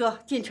紧套车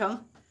进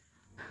城。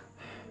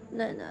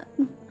奶奶，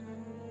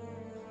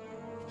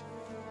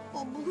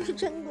我不是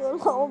真得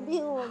痨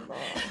病了吗？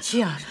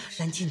去啊，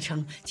咱进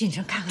城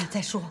看看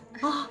再说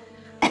啊。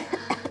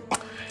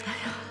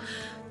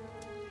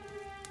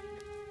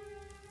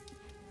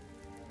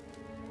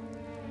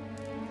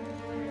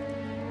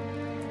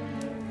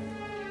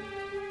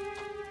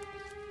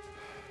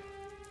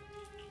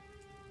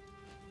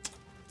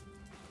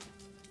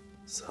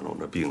三龙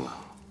这病啊，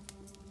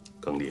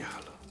更厉害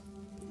了。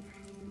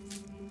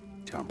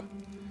这样吧，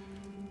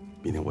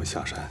明天我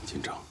下山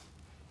进城，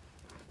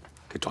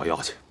给找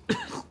药去。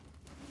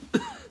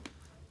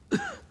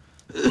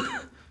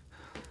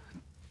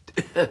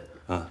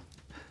啊，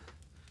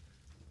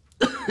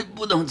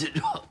不能进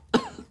城，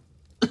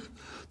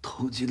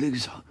头脊肋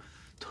上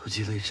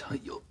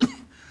有，太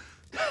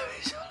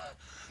危险了，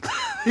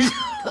太危险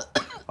了。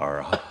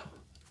儿啊，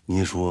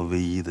你是我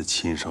唯一的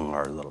亲生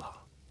儿子了。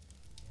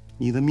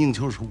你的命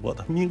就是我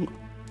的命啊！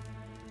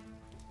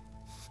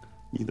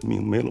你的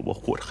命没了，我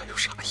活着还有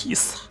啥意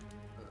思啊？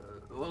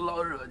我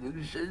老惹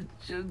你生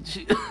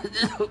气，你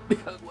就别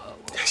管我。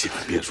行，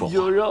别说话，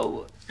就让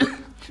我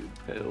去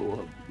陪我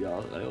们家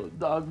还有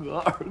大哥、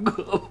二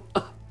哥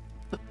吧。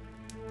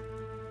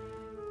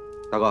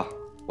大哥，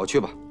我去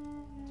吧。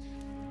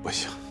不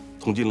行，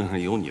通缉令上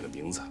有你的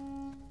名字，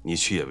你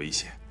去也危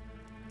险。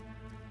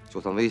就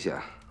算危险，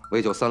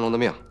为救三龙的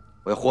命，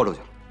我也豁出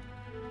去了。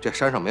这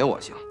山上没我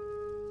行。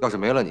要是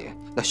没了你，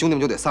那兄弟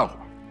们就得散伙，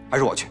还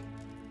是我去。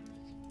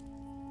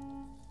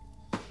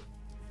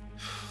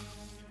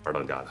二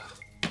当家的，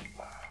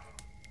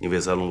你为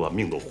三龙把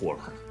命都豁出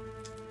了，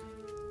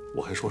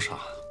我还说啥？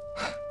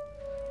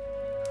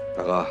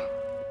大哥，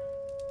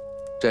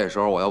这时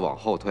候我要往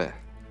后退，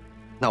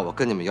那我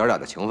跟你们爷俩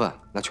的情分，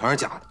那全是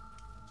假的。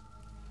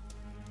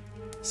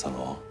三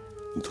龙，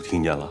你都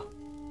听见了，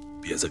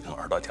别再跟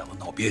二当家的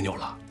闹别扭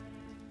了，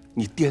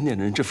你掂掂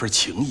人这份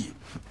情谊。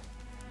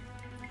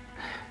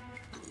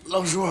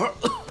老叔，老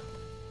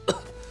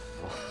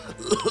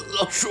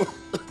叔，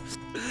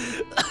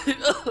原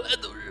来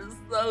都是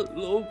三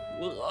龙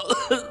不好，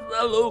三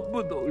龙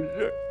不懂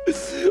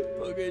事，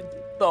我给你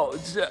道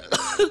歉，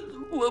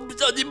我不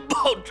向你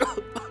保证，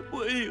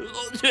我以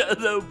后绝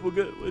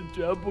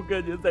不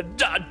跟你再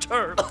扎刺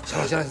儿了。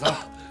行了，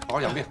好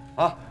好养病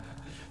啊！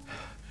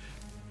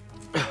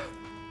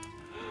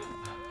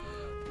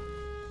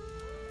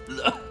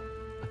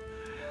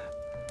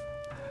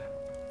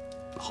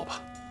好吧。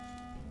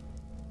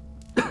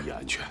注意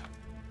安全，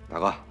大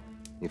哥，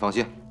你放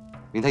心，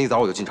明天一早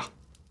我就进场。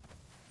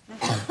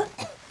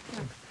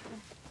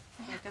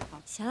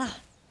行了，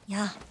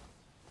娘，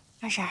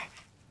二婶，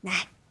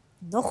来，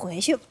你都回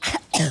去吧。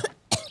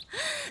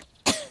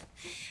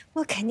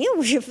我肯定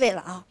不是废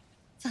了啊，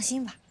放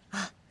心吧。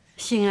啊，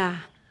杏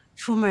啊，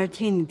出门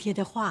听你爹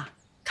的话，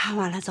看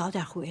完了早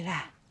点回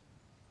来。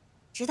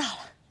知道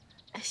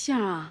了。杏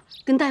儿啊，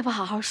跟大夫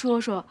好好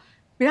说说，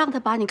别让他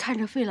把你看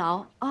成肺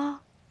痨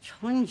啊。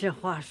瞅你这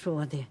话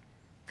说的，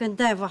跟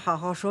大夫好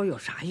好说有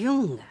啥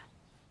用啊？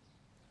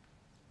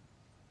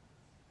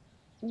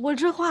我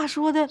这话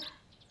说的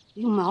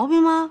有毛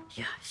病吗？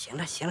呀，行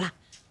了行了，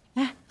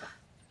哎，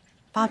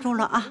扒住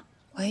了啊，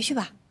回去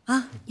吧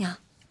啊，娘。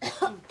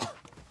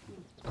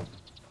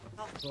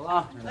走了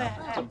啊！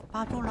哎，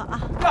扒住了啊！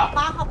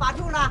扒好，扒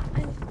住了。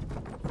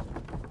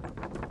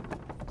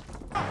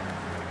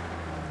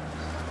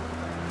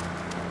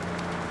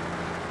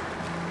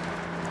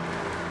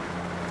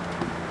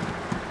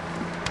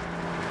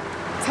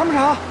参谋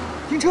长，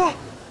停车！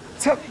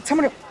参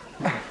谋长，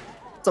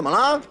怎么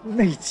了？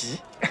内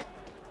急。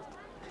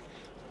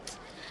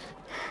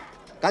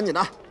赶紧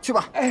的，去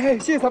吧。哎，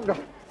谢谢参谋长。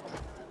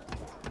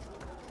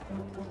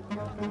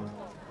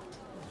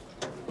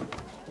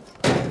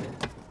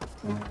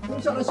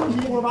先下来休息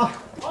一会儿吧。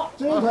好，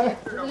直行腿，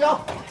直腰。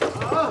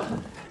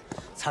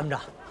参谋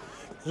长，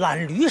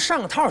懒驴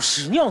上套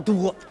屎尿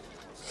多，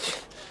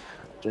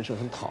真是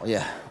很讨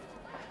厌。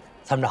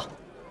参谋长，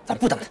咱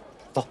不等他，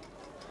走。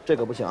这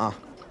个不行啊。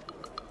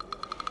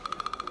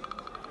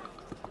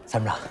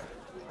参谋长，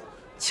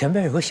前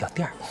边有个小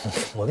店儿，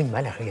我给你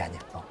买2盒烟去。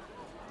走。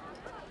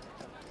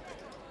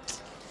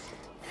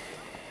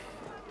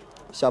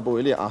下不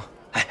为例啊！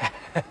哎呀，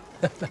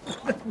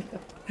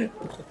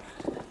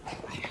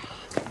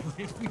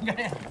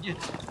你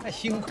太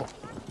辛苦。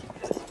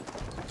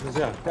就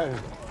这样盖上，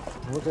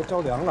我该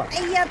着凉了。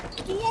哎呀，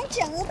别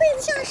整个被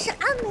子像啥？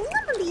没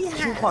那么厉害。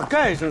听话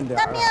盖上点。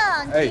大命，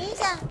你停一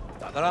下。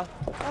咋的了？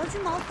我要去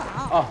茅房。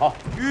啊，好。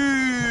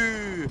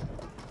吁。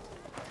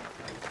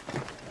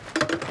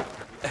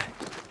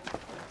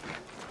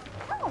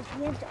看我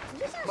今天整的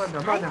就像啥？慢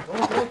点，慢点，走。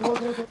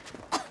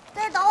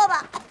在这等我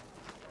吧。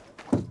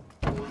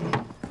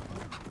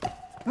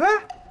哎，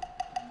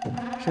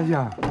山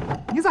杏，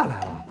你咋来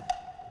了？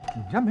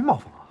你们家没茅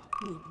房啊？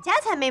你们家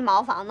才没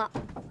茅房呢。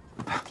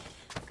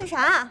干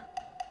啥？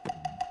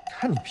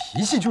看你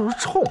脾气就是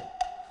冲。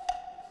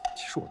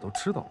其实我都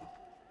知道了，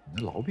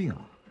你那痨病啊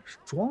是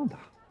装的。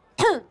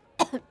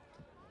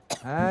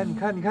哎，你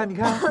看，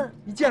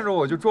一见着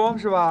我就装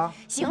是吧？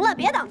行了，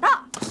别挡道。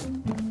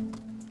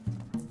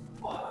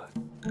我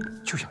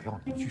就想要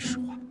你一句实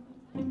话。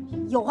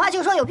有话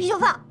就说，有屁就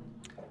放。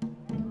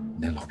你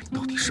那痨病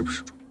到底是不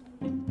是装？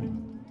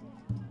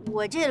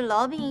我这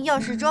痨病要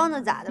是装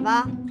的咋的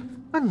吧？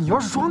那你要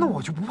是装的，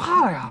我就不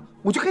怕了呀，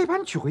我就可以把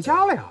你娶回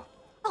家了呀。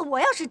那我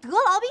要是得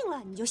痨病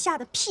了，你就吓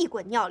得屁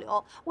滚尿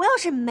流；我要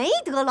是没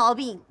得痨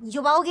病，你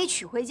就把我给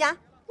娶回家。你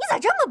咋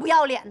这么不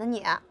要脸呢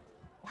你？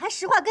我还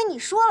实话跟你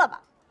说了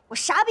吧，我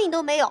啥病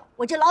都没有，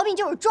我这痨病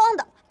就是装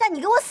的。但你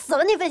给我死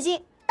了那份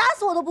心，打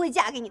死我都不会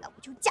嫁给你的。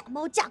我就嫁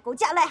猫、嫁狗、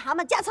嫁癞蛤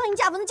蟆、嫁苍蝇、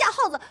嫁蚊子、嫁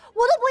耗子，我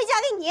都不会嫁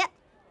给你。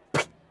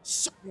呸！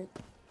小人！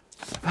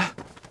哎，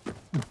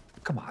你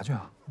干嘛去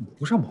啊？你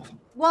不上茅房？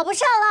我不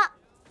上了。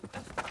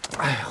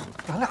哎呀，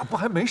咱俩不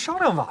还没商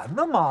量完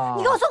呢吗？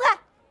你给我松开！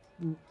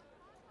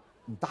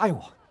你答应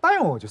我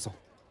我就松。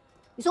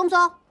你松不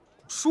松？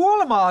说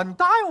了嘛，你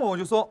答应我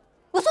就松。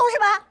不松是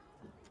吧？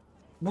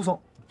不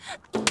松。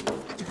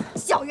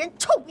小人，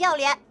臭不要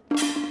脸！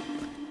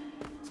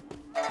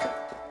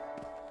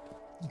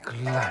你个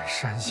烂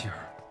山杏儿，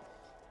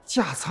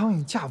嫁苍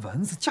蝇、嫁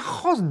蚊子、嫁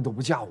耗子你都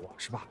不嫁我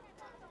是吧？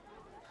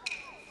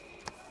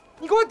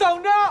你给我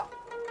等着！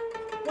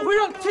我会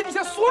让天底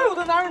下所有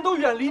的男人都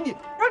远离你，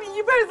让你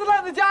一辈子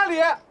烂在家里。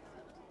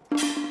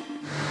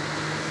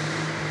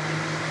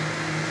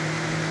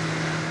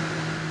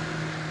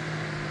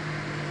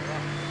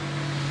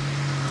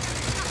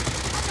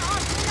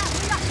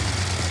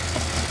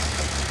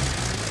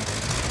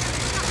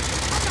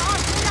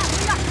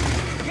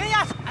停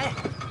下！哎，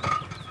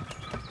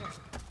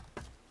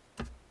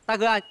大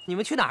哥，你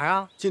们去哪儿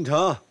啊？进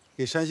城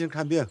给山杏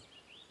看病。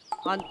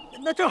啊，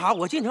那正好，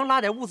我进城拉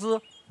点物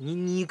资。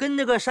你跟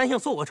那个山杏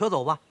坐我车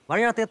走吧，完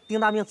了让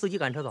丁大命自己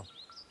赶车走。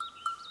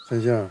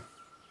山杏，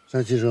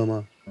上汽车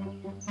吗？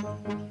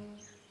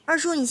二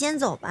叔，你先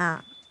走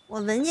吧，我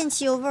闻见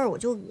汽油味儿我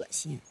就恶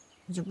心，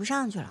我就不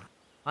上去了。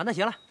啊，那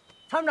行了，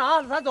参谋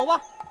长，咱走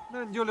吧。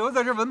那你就留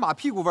在这闻马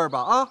屁股味儿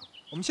吧啊！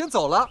我们先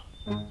走了。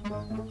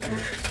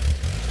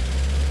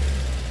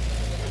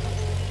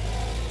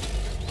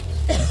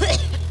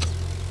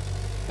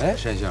哎，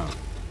山杏，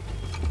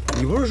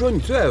你不是说你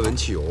最爱闻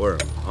汽油味吗？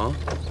啊，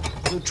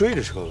就追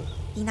着车闻。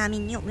丁大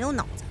命，你有没有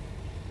脑子？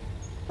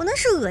我那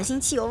是恶心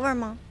汽油味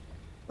吗？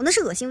我那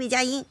是恶心未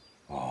佳音。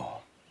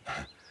哦，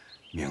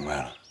明白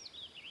了。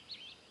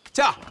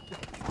驾！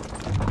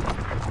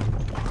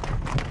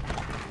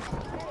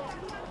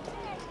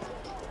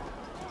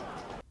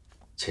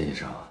钱医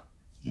生，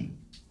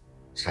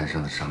山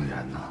上的伤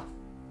员呢，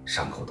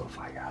伤口都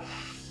发炎了，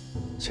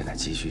现在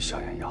急需消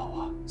炎药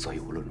啊，所以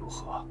无论如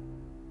何，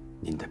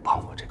您得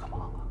帮我这个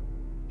忙啊。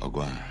老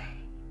关，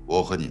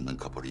我和你们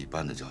可不是一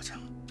般的交情，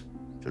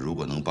这如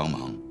果能帮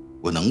忙，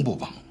我能不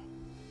帮吗？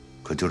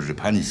可就是这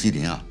盘尼西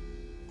林啊，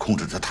控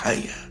制得太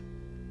严，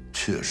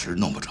确实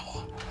弄不着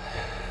啊。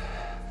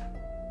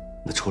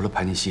那除了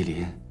盘尼西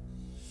林，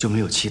就没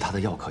有其他的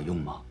药可用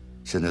吗？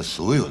现在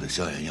所有的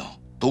消炎药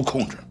都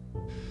控制。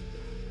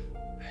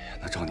哎呀，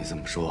那照你这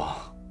么说，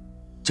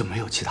就没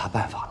有其他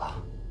办法了。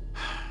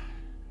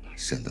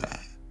现在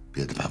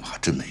别的办法还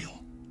真没有。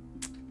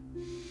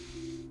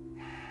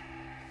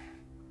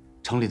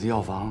城里的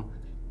药房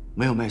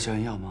没有卖消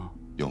炎药吗？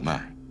有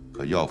卖，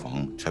可药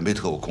房全被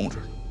特务控制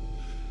了，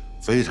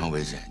非常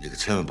危险，你可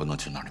千万不能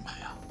去那里买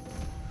呀。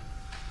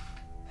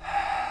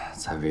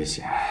再危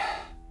险，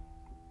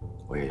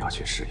我也要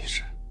去试一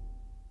试。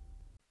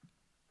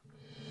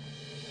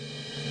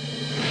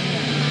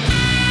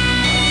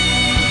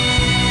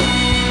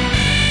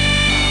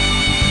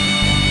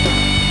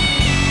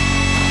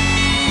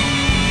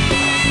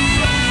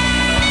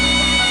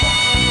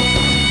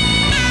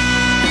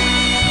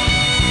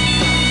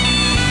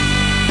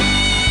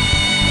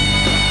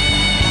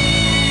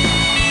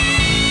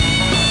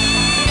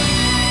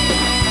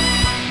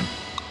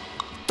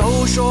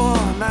说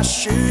那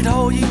石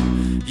头硬，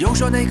又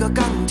说那个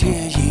钢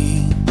铁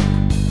硬，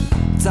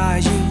再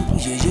硬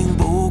也硬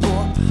不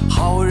过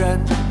好人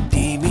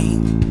的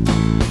命。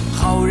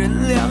好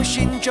人良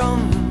心正，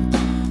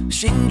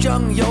心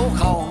正有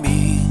好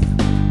命，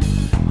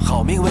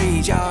好命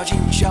为家尽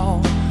孝，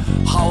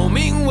好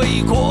命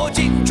为国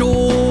尽忠。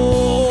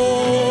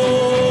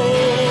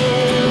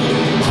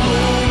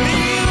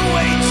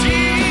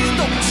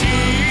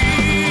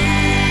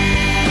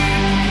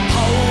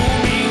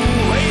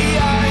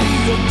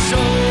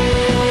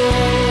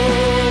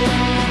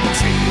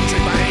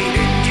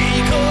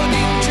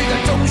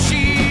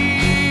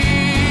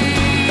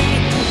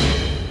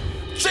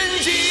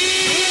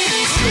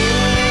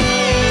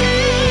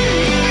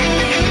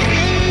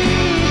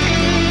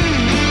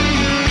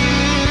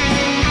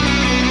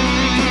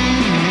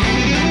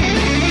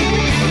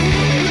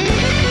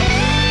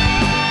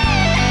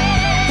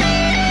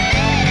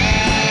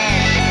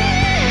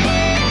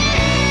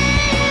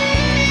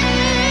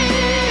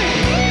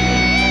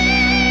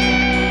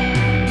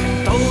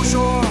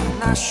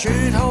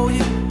石头硬，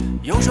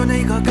又说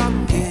那个钢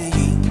铁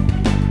硬，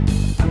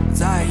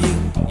再硬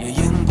也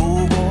硬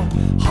不过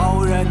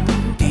好人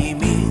的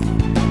命。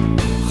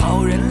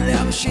好人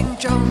良心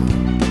正，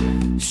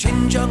心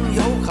正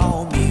有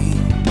好命，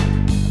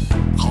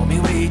好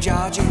命为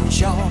家尽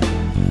孝，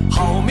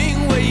好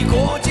命为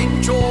国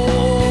尽忠。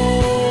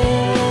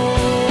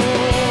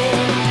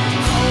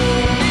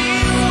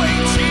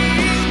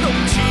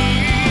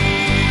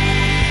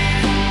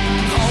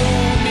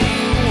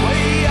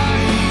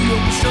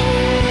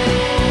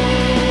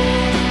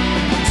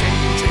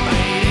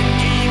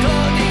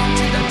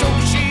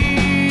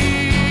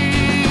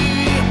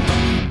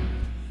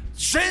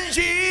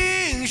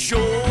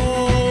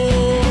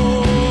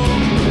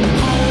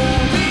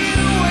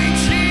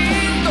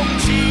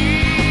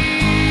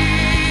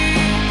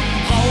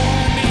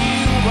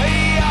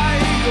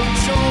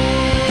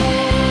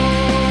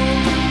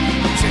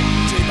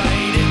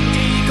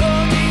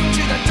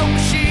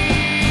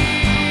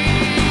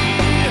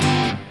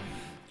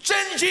真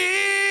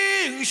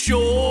英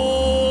雄。